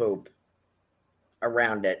chicken poop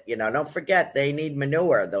around it. Don't forget they need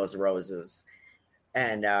manure, those roses.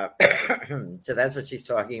 And so that's what she's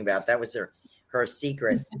talking about. That was her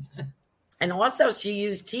secret. And also she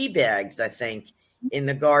used tea bags, I think, in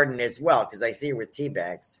the garden as well, because I see her with tea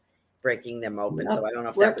bags, breaking them open. So I don't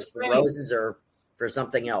know if that was for roses or for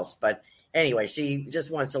something else. But anyway, she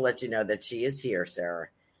just wants to let you know that she is here, Sarah.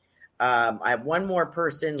 I have one more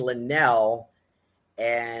person, Linnell,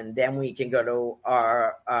 and then we can go to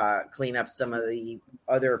our clean up some of the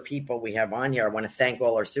other people we have on here. I want to thank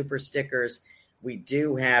all our super stickers. We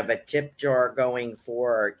do have a tip jar going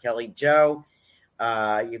for Kelly Jo.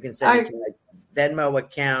 You can send it to my Venmo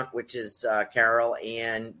account, which is Carol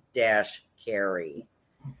Ann Carey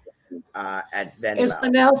at Venmo. Is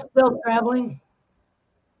Linnell still traveling?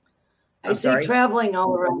 I I'm see sorry? traveling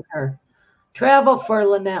all around her. Travel for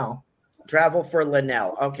Linnell. Travel for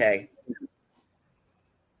Linnell. Okay.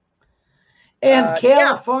 And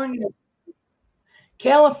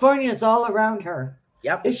California's all around her.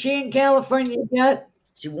 Yep. Is she in California yet?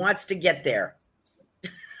 She wants to get there.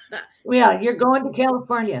 Yeah, you're going to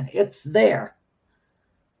California. It's there.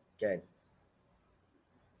 Good.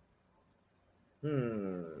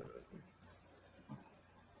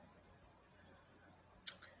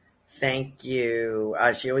 Thank you.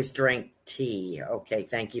 She always drank tea. Okay,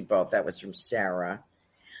 thank you both. That was from Sarah.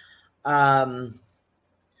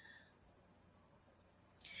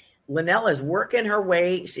 Linnell is working her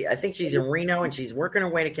way. I think she's in Reno, and she's working her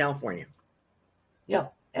way to California.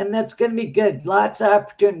 Yep, and that's going to be good. Lots of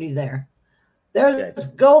opportunity there. There's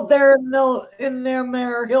gold there in their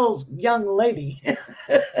Mare Hills, young lady.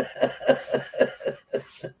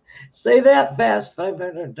 Say that fast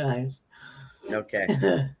 500 times.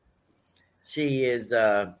 Okay. She is.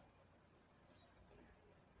 I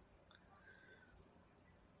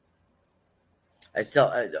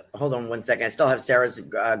still hold on one second. I still have Sarah's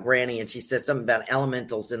granny, and she said something about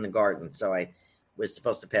elementals in the garden. So I was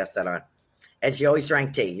supposed to pass that on. And she always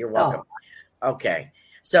drank tea. You're welcome. Oh. Okay.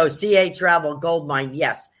 So CA Travel Gold Mine,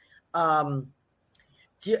 yes. Linnell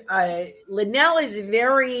is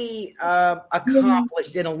very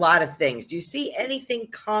accomplished in a lot of things. Do you see anything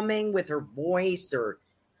coming with her voice or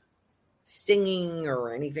singing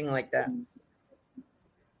or anything like that?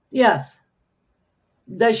 Yes.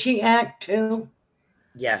 Does she act too?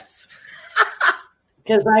 Yes.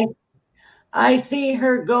 Because I see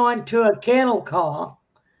her going to a cattle call,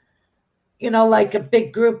 like a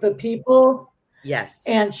big group of people. Yes.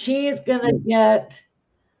 And she's going to get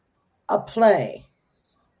a play.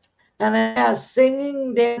 And it has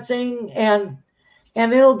singing, dancing, and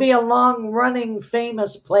it'll be a long-running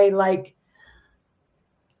famous play like,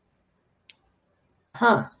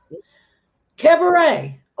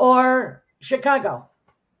 Cabaret or Chicago.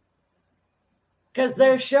 Because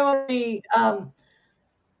they're showing me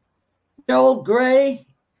Joel Grey.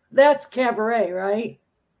 That's Cabaret, right?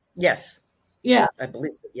 Yes. Yeah. I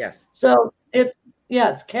believe so. Yes. So it's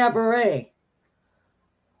Cabaret.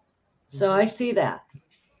 So I see that.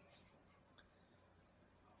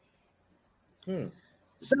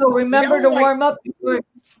 So remember to warm up before.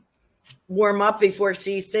 Warm up before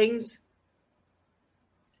she sings?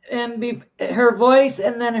 And her voice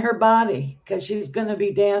and then her body, because she's going to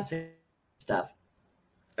be dancing stuff.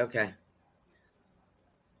 Okay.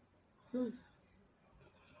 And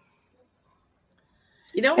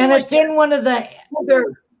it's in one of the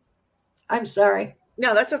older. I'm sorry.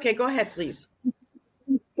 No, that's okay. Go ahead, please.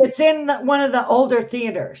 It's in one of the older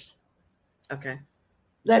theaters. Okay.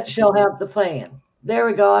 That she'll have the play in. There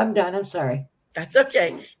we go. I'm done. I'm sorry. That's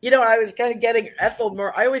okay. I was kind of getting Ethel.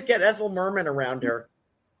 I always get Ethel Merman around her.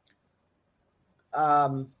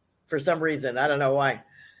 For some reason, I don't know why.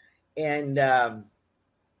 And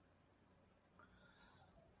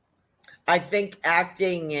I think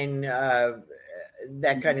acting and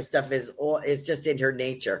that kind of stuff is just in her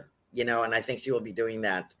nature, and I think she will be doing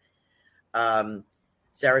that.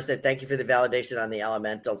 Sarah said, "Thank you for the validation on the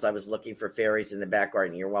elementals. I was looking for fairies in the back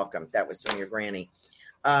garden." You're welcome. That was from your granny.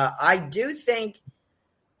 I do think,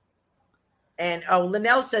 and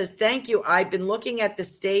Linnell says, "Thank you. I've been looking at the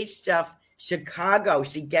stage stuff. Chicago,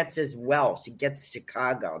 she gets as well. She gets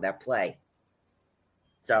Chicago, that play."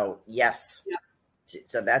 So, yes. Yep.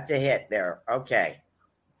 So that's a hit there. Okay.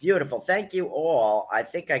 Beautiful. Thank you all. I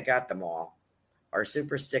think I got them all. Our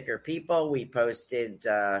super sticker people, we posted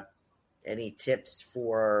any tips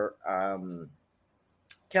for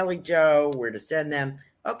Kelly Jo, where to send them.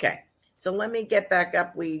 Okay. So let me get back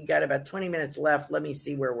up. We got about 20 minutes left. Let me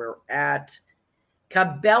see where we're at.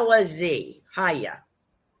 Cabela Z. Hiya.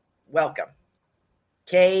 Welcome.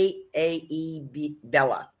 Kaeb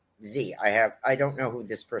Bella Z. I don't know who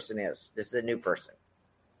this person is. This is a new person.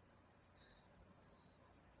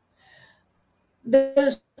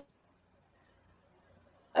 There's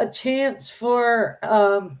a chance for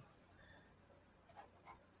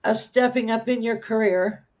a stepping up in your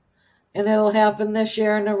career, and it'll happen this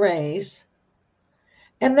year in a raise.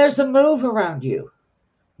 And there's a move around you.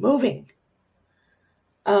 Moving.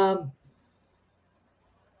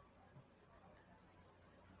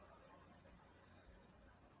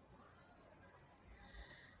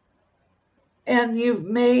 And you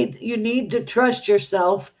need to trust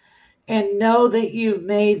yourself and know that you've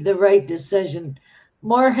made the right decision.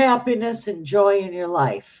 More happiness and joy in your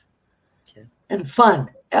life. Okay. And fun.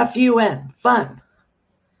 F-U-N. Fun.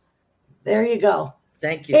 There you go.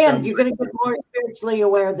 Thank you. And you're going to get more spiritually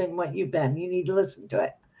aware than what you've been. You need to listen to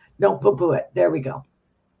it. Don't poo-poo it. There we go.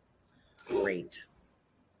 Great.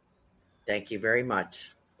 Thank you very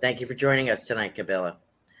much. Thank you for joining us tonight, K-Bella.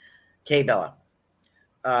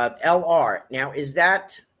 LR. Now, is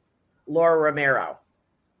that Laura Romero?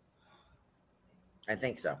 I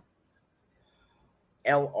think so.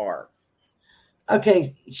 LR.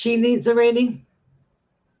 Okay, she needs a reading.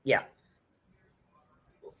 Yeah.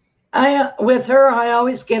 With her, I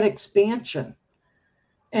always get expansion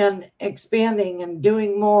and expanding and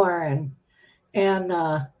doing more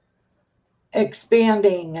and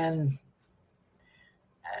expanding and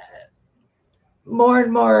more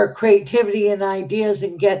and more creativity and ideas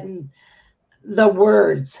and getting the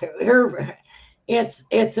words.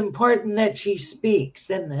 It's important that she speaks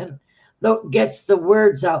and then gets the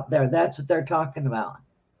words out there. That's what they're talking about.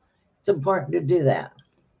 It's important to do that.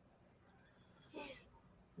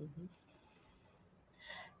 Mm-hmm.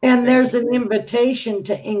 And there's an invitation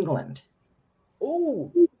to England.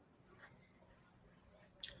 Ooh.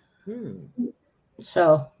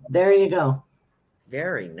 So there you go.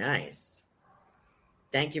 Very nice.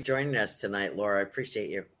 Thank you for joining us tonight, Laura. I appreciate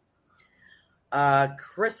you.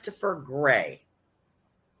 Christopher Gray.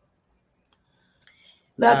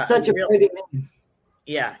 That's such a pretty name.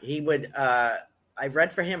 Yeah, he would. I've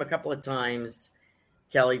read for him a couple of times,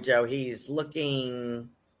 Kelly Jo. He's looking.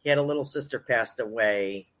 He had a little sister passed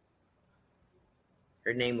away.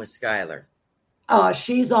 Her name was Skylar. Oh,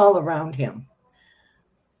 she's all around him.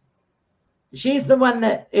 She's the one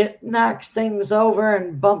that it knocks things over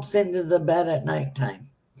and bumps into the bed at nighttime.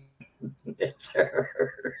 It's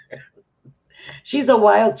her. She's a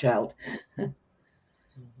wild child.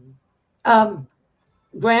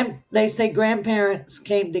 They say grandparents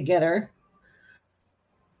came to get her.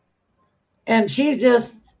 And she's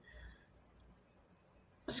just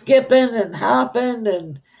skipping and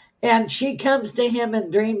hopping and she comes to him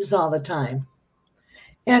in dreams all the time.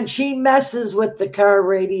 And she messes with the car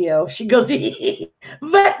radio. She goes,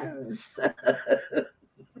 buttons.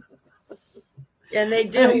 And they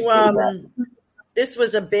do. This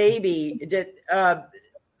was a baby that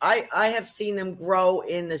I have seen them grow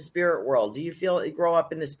in the spirit world. Do you feel it grow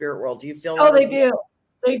up in the spirit world? Do you feel? Oh, they do.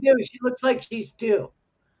 They do. She looks like she's 2.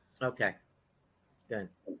 Okay, good.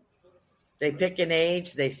 They pick an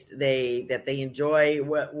age. They enjoy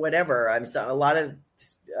whatever. A lot of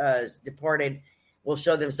departed will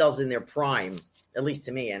show themselves in their prime, at least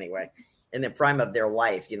to me anyway, in the prime of their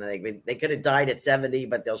life. You know, they could have died at 70,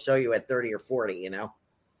 but they'll show you at 30 or 40, you know?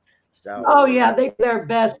 So. Oh yeah, they're their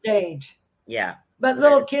best age. Yeah. But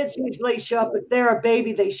little kids usually show up, if they're a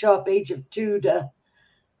baby, they show up age of 2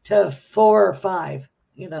 to 4 or 5,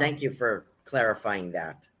 you know. Thank you for clarifying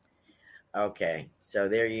that. Okay, so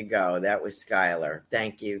there you go. That was Skylar.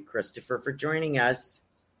 Thank you, Christopher, for joining us.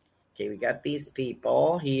 Okay, we got these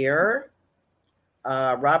people here.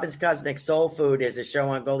 Robin's Cosmic Soul Food is a show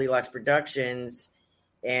on Goldilocks Productions,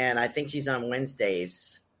 and I think she's on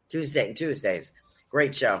Tuesdays.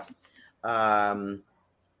 Great show.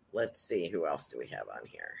 Let's see, who else do we have on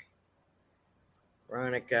here?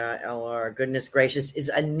 Veronica, LR, goodness gracious, is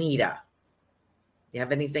Anita. You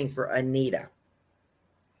have anything for Anita?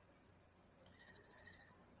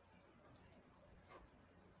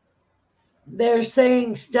 They're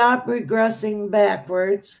saying stop regressing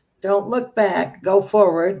backwards. Don't look back. Go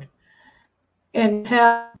forward. And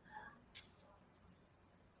have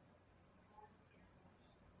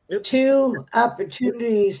 2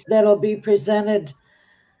 opportunities that'll be presented.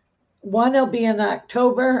 One will be in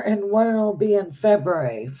October and one will be in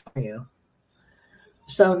February for you.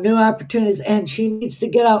 So new opportunities. And she needs to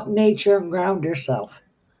get out in nature and ground herself.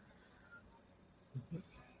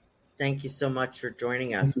 Thank you so much for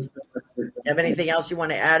joining us. Have anything else you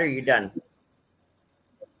want to add, or are you done?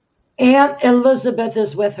 Aunt Elizabeth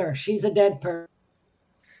is with her. She's a dead person.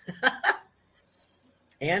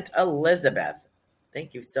 Aunt Elizabeth.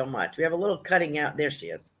 Thank you so much. We have a little cutting out. There she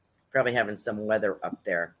is. Probably having some weather up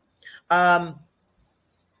there. Kelly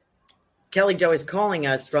Jo is calling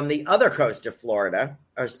us from the other coast of Florida,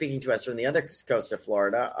 or speaking to us from the other coast of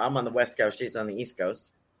Florida. I'm on the West Coast. She's on the East Coast.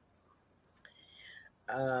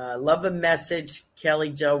 Love a message, Kelly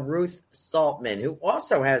Jo. Ruth Saltman, who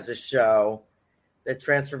also has a show, the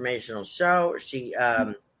Transformational Show. She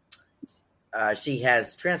has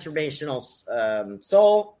Transformational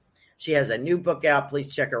Soul. She has a new book out.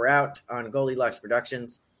 Please check her out on Goldilocks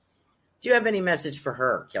Productions. Do you have any message for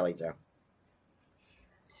her, Kelly Jo?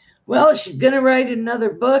 Well, she's going to write another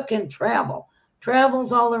book and travel.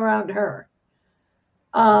 Travel's all around her.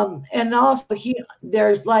 And also,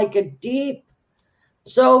 there's like a deep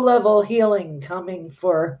soul level healing coming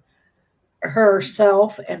for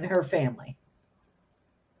herself and her family.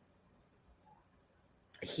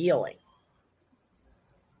 Healing.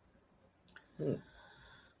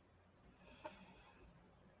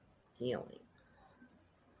 healing.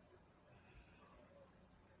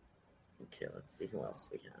 Okay, let's see who else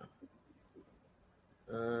we have.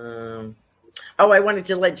 I wanted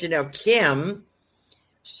to let you know, Kim,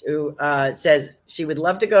 who says she would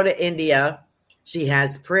love to go to India. She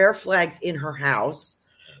has prayer flags in her house,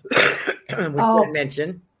 which I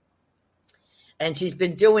mentioned. And she's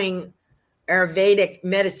been doing Ayurvedic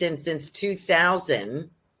medicine since 2000.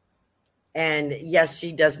 And yes,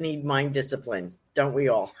 she does need mind discipline. Don't we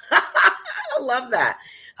all? I love that.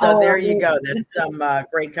 So there you go. That's some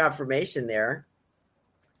great confirmation there.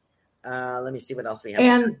 Let me see what else we have.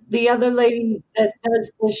 And the other lady that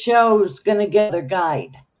does the show is going to get their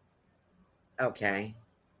guide. Okay.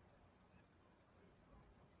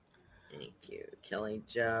 Thank you, Kelly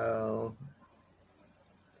Jo.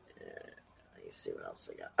 Let me see what else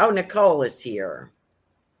we got. Oh, Nicole is here.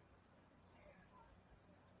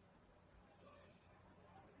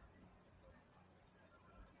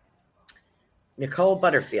 Nicole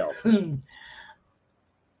Butterfield.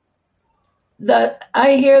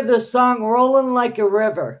 I hear the song "Rolling Like a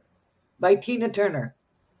River" by Tina Turner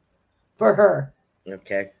for her.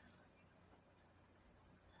 Okay.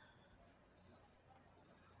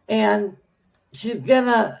 And she's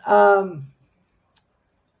gonna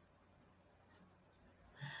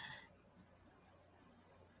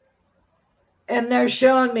and they're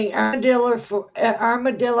showing me armadillo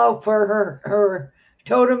for her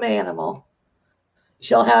totem animal.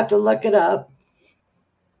 She'll have to look it up.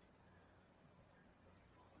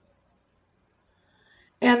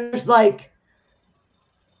 And there's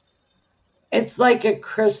it's like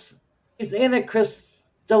he's in a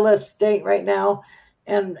chrysalis state right now,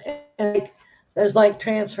 and there's like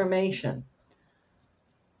transformation,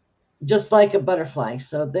 just like a butterfly.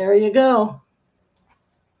 So there you go.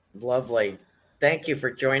 Lovely. Thank you for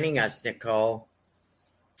joining us, Nicole.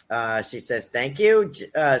 She says, thank you.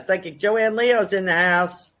 Psychic Joanne Leo's in the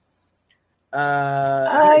house.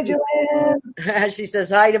 Hi, Joanne. She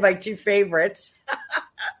says hi to my two favorites.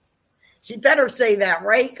 She better say that,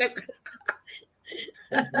 right?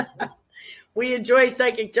 We enjoy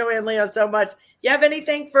Psychic Joanne Leo so much. You have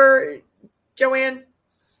anything for Joanne?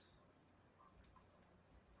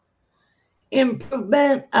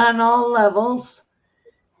 Improvement on all levels.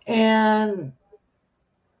 And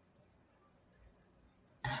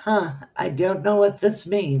I don't know what this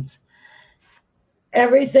means.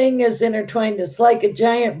 Everything is intertwined. It's like a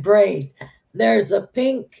giant braid. There's a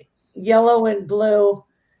pink, yellow, and blue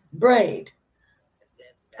braid.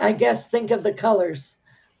 I guess think of the colors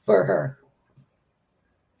for her.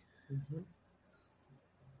 Mm-hmm.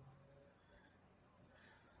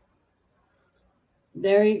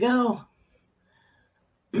 There you go.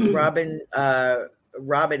 Robin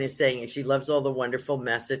is saying she loves all the wonderful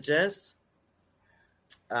messages.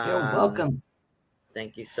 You're welcome.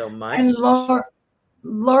 Thank you so much. And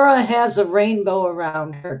Laura has a rainbow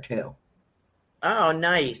around her too. Oh,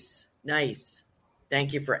 nice. Nice.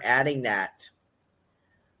 Thank you for adding that.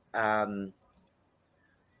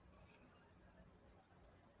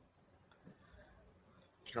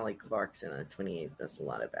 Kelly Clarkson on the 28th. That's a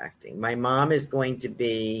lot of acting. My mom is going to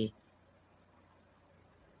be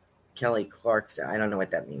Kelly Clarkson. I don't know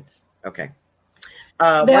what that means. Okay.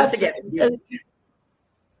 Once again,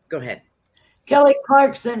 go ahead. Kelly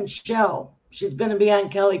Clarkson's show. She's going to be on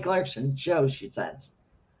Kelly Clarkson's show, she says.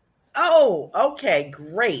 Oh, okay.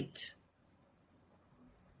 Great.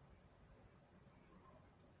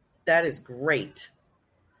 That is great.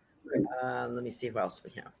 Let me see what else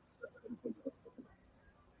we have.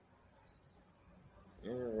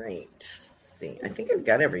 All right. Let's see. I think I've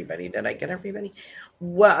got everybody. Did I get everybody?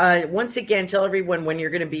 Well, once again, tell everyone when you're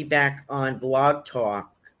going to be back on Blog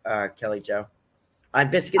Talk, Kelly Jo. On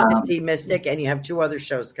Biscuit and Tea Mystic, and you have two other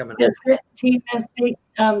shows coming up. Biscuit Tea Mystic,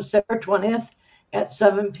 September 20th at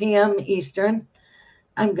 7 p.m. Eastern.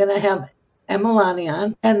 I'm going to have Emalani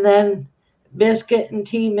on. And then Biscuit and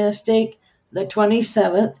Tea Mystic, the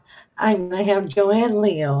 27th, I'm going to have Joanne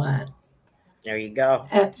Leo on. There you go.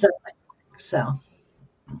 At 7. So.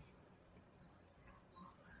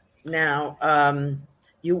 Now,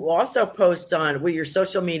 you also post on, your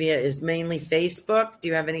social media is mainly Facebook. Do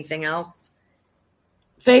you have anything else?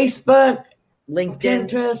 Facebook, LinkedIn,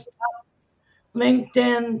 Pinterest,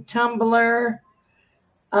 LinkedIn, Tumblr,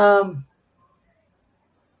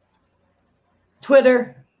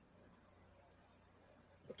 Twitter.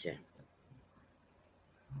 Okay.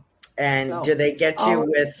 And do they get you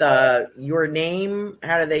with your name?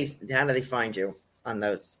 How do they find you on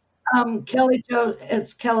those? Kelly Jo.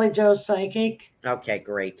 It's Kelly Jo Psychic. Okay,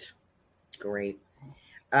 great.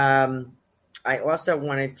 I also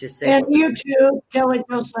wanted to say, And YouTube, Kelly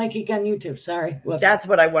Jo Psychic on YouTube. Sorry. Whoops. that's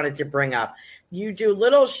what I wanted to bring up. You do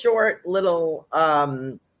little short,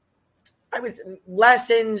 lessons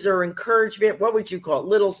or encouragement. What would you call it?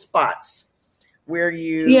 Little spots where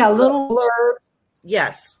you, little blurb.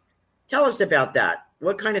 Yes. Tell us about that.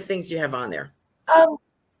 What kind of things you have on there?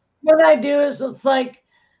 What I do is it's like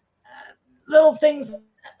little things,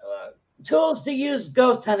 tools to use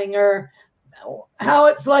ghost hunting, or how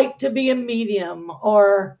it's like to be a medium,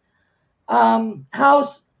 or how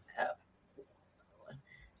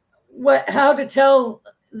to tell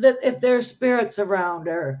that if there's spirits around,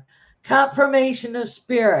 or confirmation of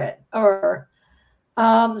spirit, or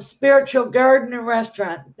spiritual garden and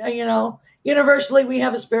restaurant. Universally, we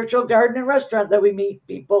have a spiritual garden and restaurant that we meet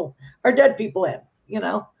people or dead people in.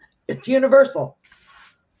 It's universal.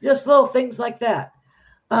 Just little things like that.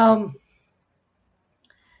 And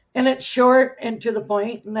it's short and to the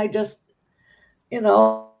point. And I just,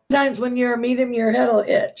 sometimes when you're a medium, your head will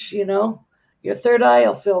itch, your third eye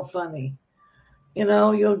will feel funny.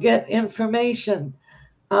 You'll get information.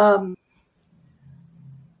 I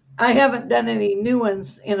haven't done any new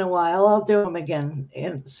ones in a while. I'll do them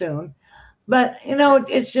again soon. But,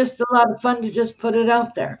 it's just a lot of fun to just put it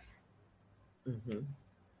out there. Mm-hmm.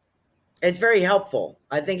 It's very helpful.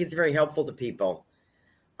 I think it's very helpful to people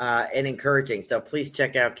and encouraging. So please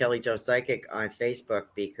check out Kelly Jo Psychic on Facebook,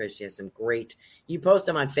 because she has some great, you post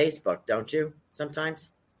them on Facebook, don't you?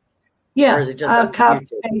 Sometimes? Yeah. Or is it just on copy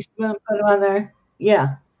YouTube? paste them, put them on there.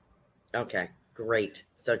 Yeah. Okay, great.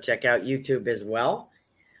 So check out YouTube as well.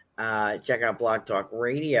 Check out Blog Talk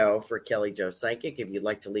Radio for Kelly Jo Psychic if you'd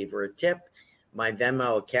like to leave her a tip. My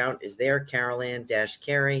Venmo account is there,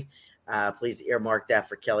 Carolan-Carey. Please earmark that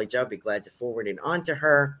for Kelly Jo. Be glad to forward it on to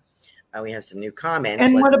her. We have some new comments.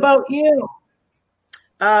 And what about you?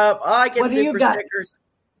 I get What do you super got? stickers.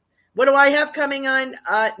 What do I have coming on?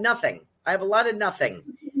 Nothing. I have a lot of nothing.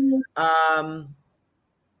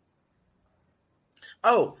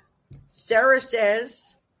 Sarah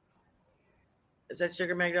says, is that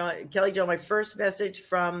Sugar Magnolia? Kelly Jo, my first message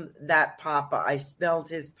from that Papa. I smelled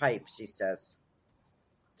his pipe, she says.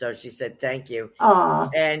 So she said, thank you. Aw.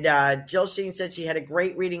 And Jill Sheen said she had a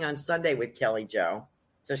great reading on Sunday with Kelly Jo.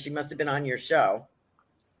 So she must have been on your show.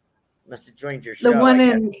 Must have joined your show. The one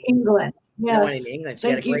in England. Yes. The one in England. She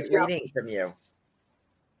had a great Jill. reading from you.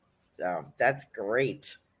 So that's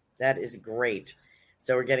great. That is great.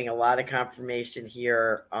 So we're getting a lot of confirmation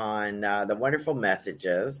here on the wonderful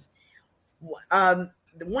messages.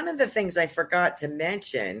 One of the things I forgot to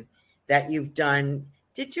mention that you've done,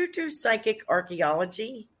 did you do psychic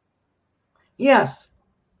archaeology? Yes.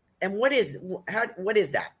 And what is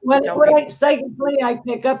that? Psychically, I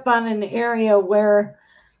pick up on an area where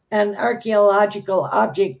an archaeological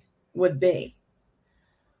object would be.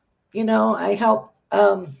 I helped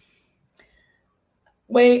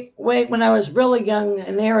when I was really young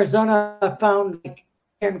in Arizona, I found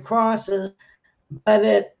iron crosses,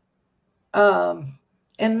 but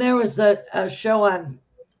and there was a show on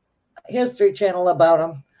History Channel about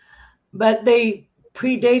them, but they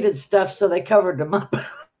predated stuff, so they covered them up.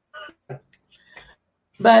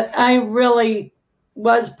 But I really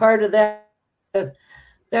was part of that.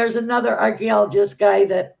 There's another archaeologist guy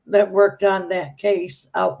that worked on that case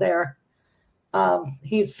out there.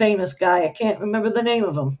 He's a famous guy. I can't remember the name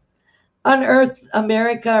of him. Unearth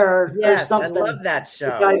America or something. I love that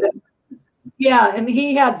show. And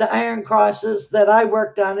he had the iron crosses that I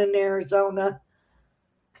worked on in Arizona,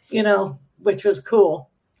 which was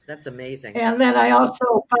cool. That's amazing. And then I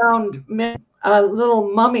also found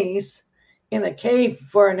little mummies in a cave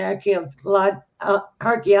for an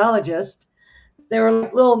archaeologist. They were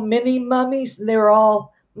like little mini mummies, and they were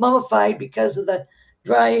all mummified because of the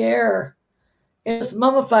dry air. It was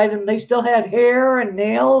mummified, and they still had hair and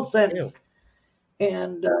nails, and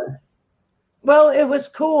well, it was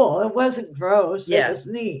cool. It wasn't gross. Yeah. It was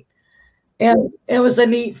neat, and it was a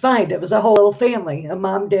neat find. It was a whole little family: a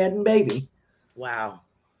mom, dad, and baby. Wow.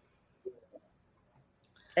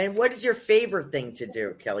 And what is your favorite thing to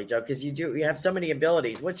do, Kelly Jo? Because you have so many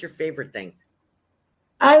abilities. What's your favorite thing?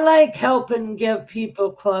 I like helping give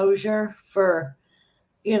people closure for,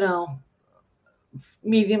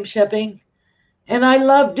 mediumshipping. And I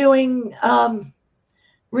love doing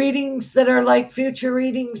readings that are like future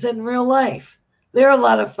readings in real life. They're a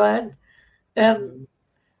lot of fun. And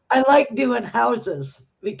I like doing houses,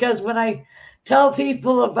 because when I tell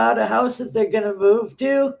people about a house that they're going to move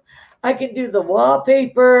to, I can do the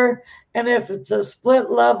wallpaper. And if it's a split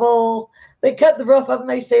level, they cut the roof up and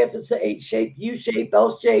they say if it's an H shape, U shape,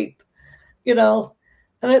 L shape, and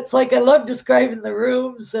it's like I love describing the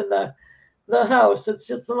rooms and the house. It's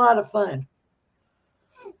just a lot of fun.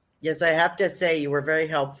 Yes, I have to say you were very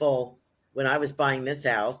helpful when I was buying this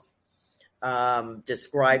house,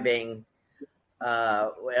 describing.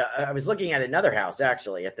 I was looking at another house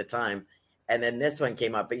actually at the time, and then this one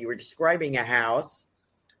came up. But you were describing a house,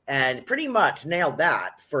 and pretty much nailed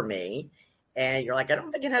that for me. And you're like, I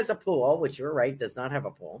don't think it has a pool, which you were right, does not have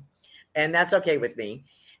a pool, and that's okay with me.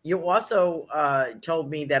 You also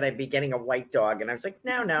told me that I'd be getting a white dog, and I was like,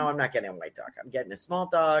 no, I'm not getting a white dog. I'm getting a small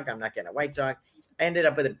dog. I'm not getting a white dog. I ended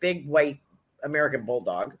up with a big white American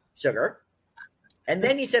bulldog, Sugar. And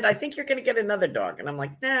then you said, I think you're going to get another dog. And I'm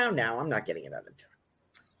like, no, I'm not getting another dog.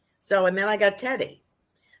 So, and then I got Teddy.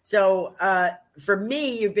 So for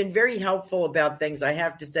me, you've been very helpful about things. I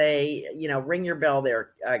have to say, ring your bell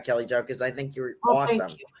there, Kelly Jo, because I think you're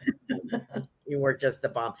awesome. Thank you. You were just the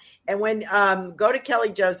bomb. And when go to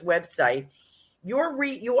Kelly Jo's website,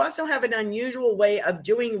 you also have an unusual way of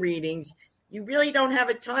doing readings. You really don't have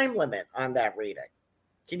a time limit on that reading.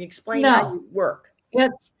 Can you explain how you work?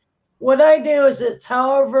 It's what I do is it's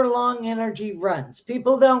however long energy runs.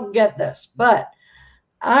 People don't get this, but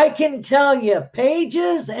I can tell you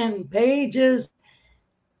pages and pages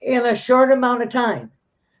in a short amount of time,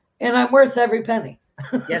 and I'm worth every penny.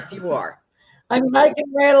 Yes, you are. I mean, I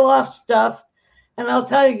can rattle off stuff, and I'll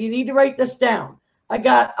tell you, you need to write this down. I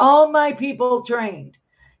got all my people trained.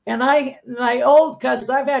 And my old customers,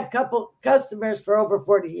 I've had a couple customers for over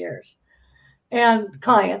 40 years and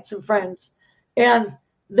clients and friends, and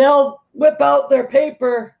they'll whip out their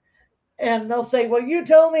paper and they'll say, well, you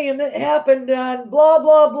told me and it happened on blah,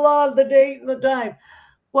 blah, blah, the date and the time.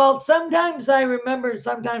 Well, sometimes I remember,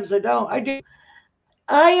 sometimes I don't. I do.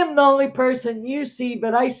 I am the only person you see,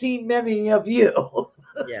 but I see many of you.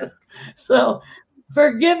 Yeah. So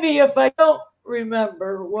forgive me if I don't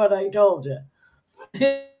remember what I told you.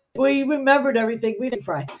 We remembered everything. We didn't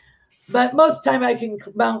fry. But most of the time I can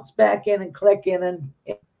bounce back in and click in and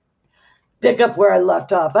pick up where I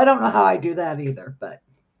left off. I don't know how I do that either. But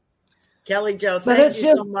Kelly Jo, thank you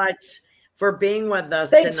so much for being with us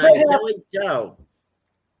tonight.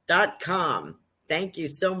 KellyJo.com. Thank you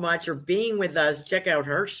so much for being with us. Check out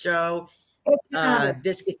her show,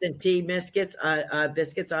 Biscuits and Tea Biscuits on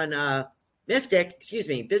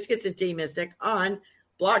Biscuits and Tea Mystic on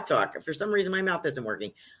Blog Talk. For some reason, my mouth isn't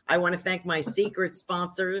working. I want to thank my secret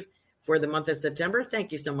sponsor for the month of September.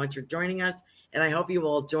 Thank you so much for joining us, and I hope you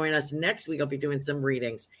will join us next week. I'll be doing some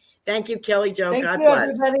readings. Thank you, Kelly Jo. God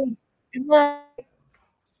bless. Everybody. Good night.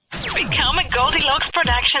 Become a Goldilocks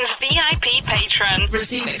Productions VIP patron.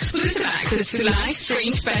 Receive exclusive access to live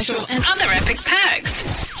stream special and other epic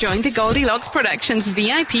perks. Join the Goldilocks Productions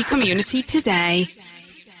VIP community today.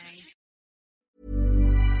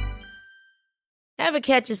 Ever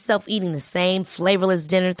catch yourself eating the same flavorless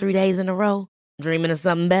dinner 3 days in a row? Dreaming of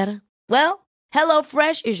something better? Well,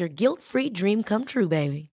 HelloFresh is your guilt-free dream come true,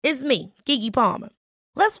 baby. It's me, Keke Palmer.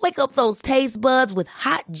 Let's wake up those taste buds with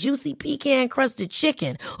hot, juicy pecan-crusted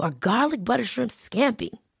chicken or garlic butter shrimp scampi.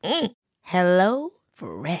 Hello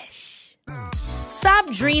Fresh.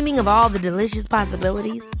 Stop dreaming of all the delicious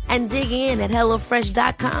possibilities and dig in at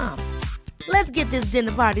HelloFresh.com. Let's get this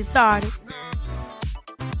dinner party started.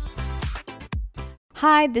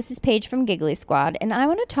 Hi, this is Paige from Giggly Squad, and I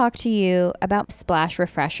want to talk to you about Splash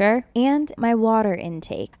Refresher and my water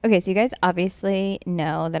intake. Okay, so you guys obviously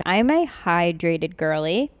know that I'm a hydrated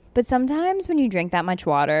girly, but sometimes when you drink that much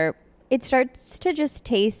water, it starts to just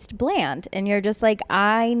taste bland, and you're just like,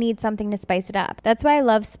 I need something to spice it up. That's why I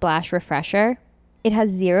love Splash Refresher. It has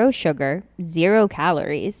 0 sugar, 0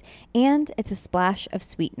 calories, and it's a splash of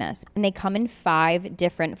sweetness. And they come in 5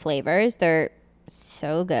 different flavors. They're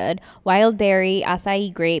so good. Wild berry,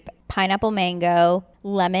 acai grape, pineapple mango,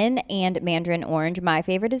 lemon, and mandarin orange. My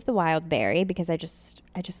favorite is the wild berry because I just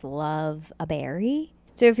love a berry.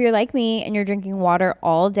 So if you're like me and you're drinking water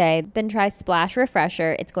all day, then try Splash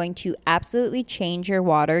Refresher. It's going to absolutely change your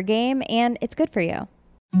water game, and it's good for you.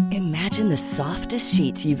 Imagine the softest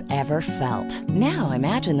sheets you've ever felt. Now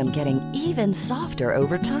imagine them getting even softer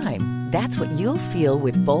over time. That's what you'll feel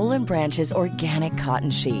with Boll & Branch's organic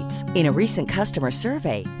cotton sheets. In a recent customer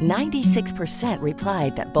survey, 96%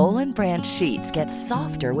 replied that Boll & Branch sheets get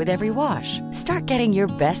softer with every wash. Start getting your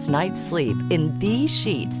best night's sleep in these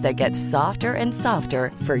sheets that get softer and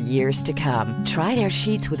softer for years to come. Try their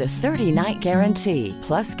sheets with a 30-night guarantee.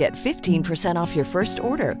 Plus, get 15% off your first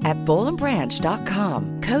order at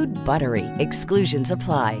bollandbranch.com. Code BUTTERY. Exclusions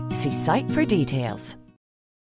apply. See site for details.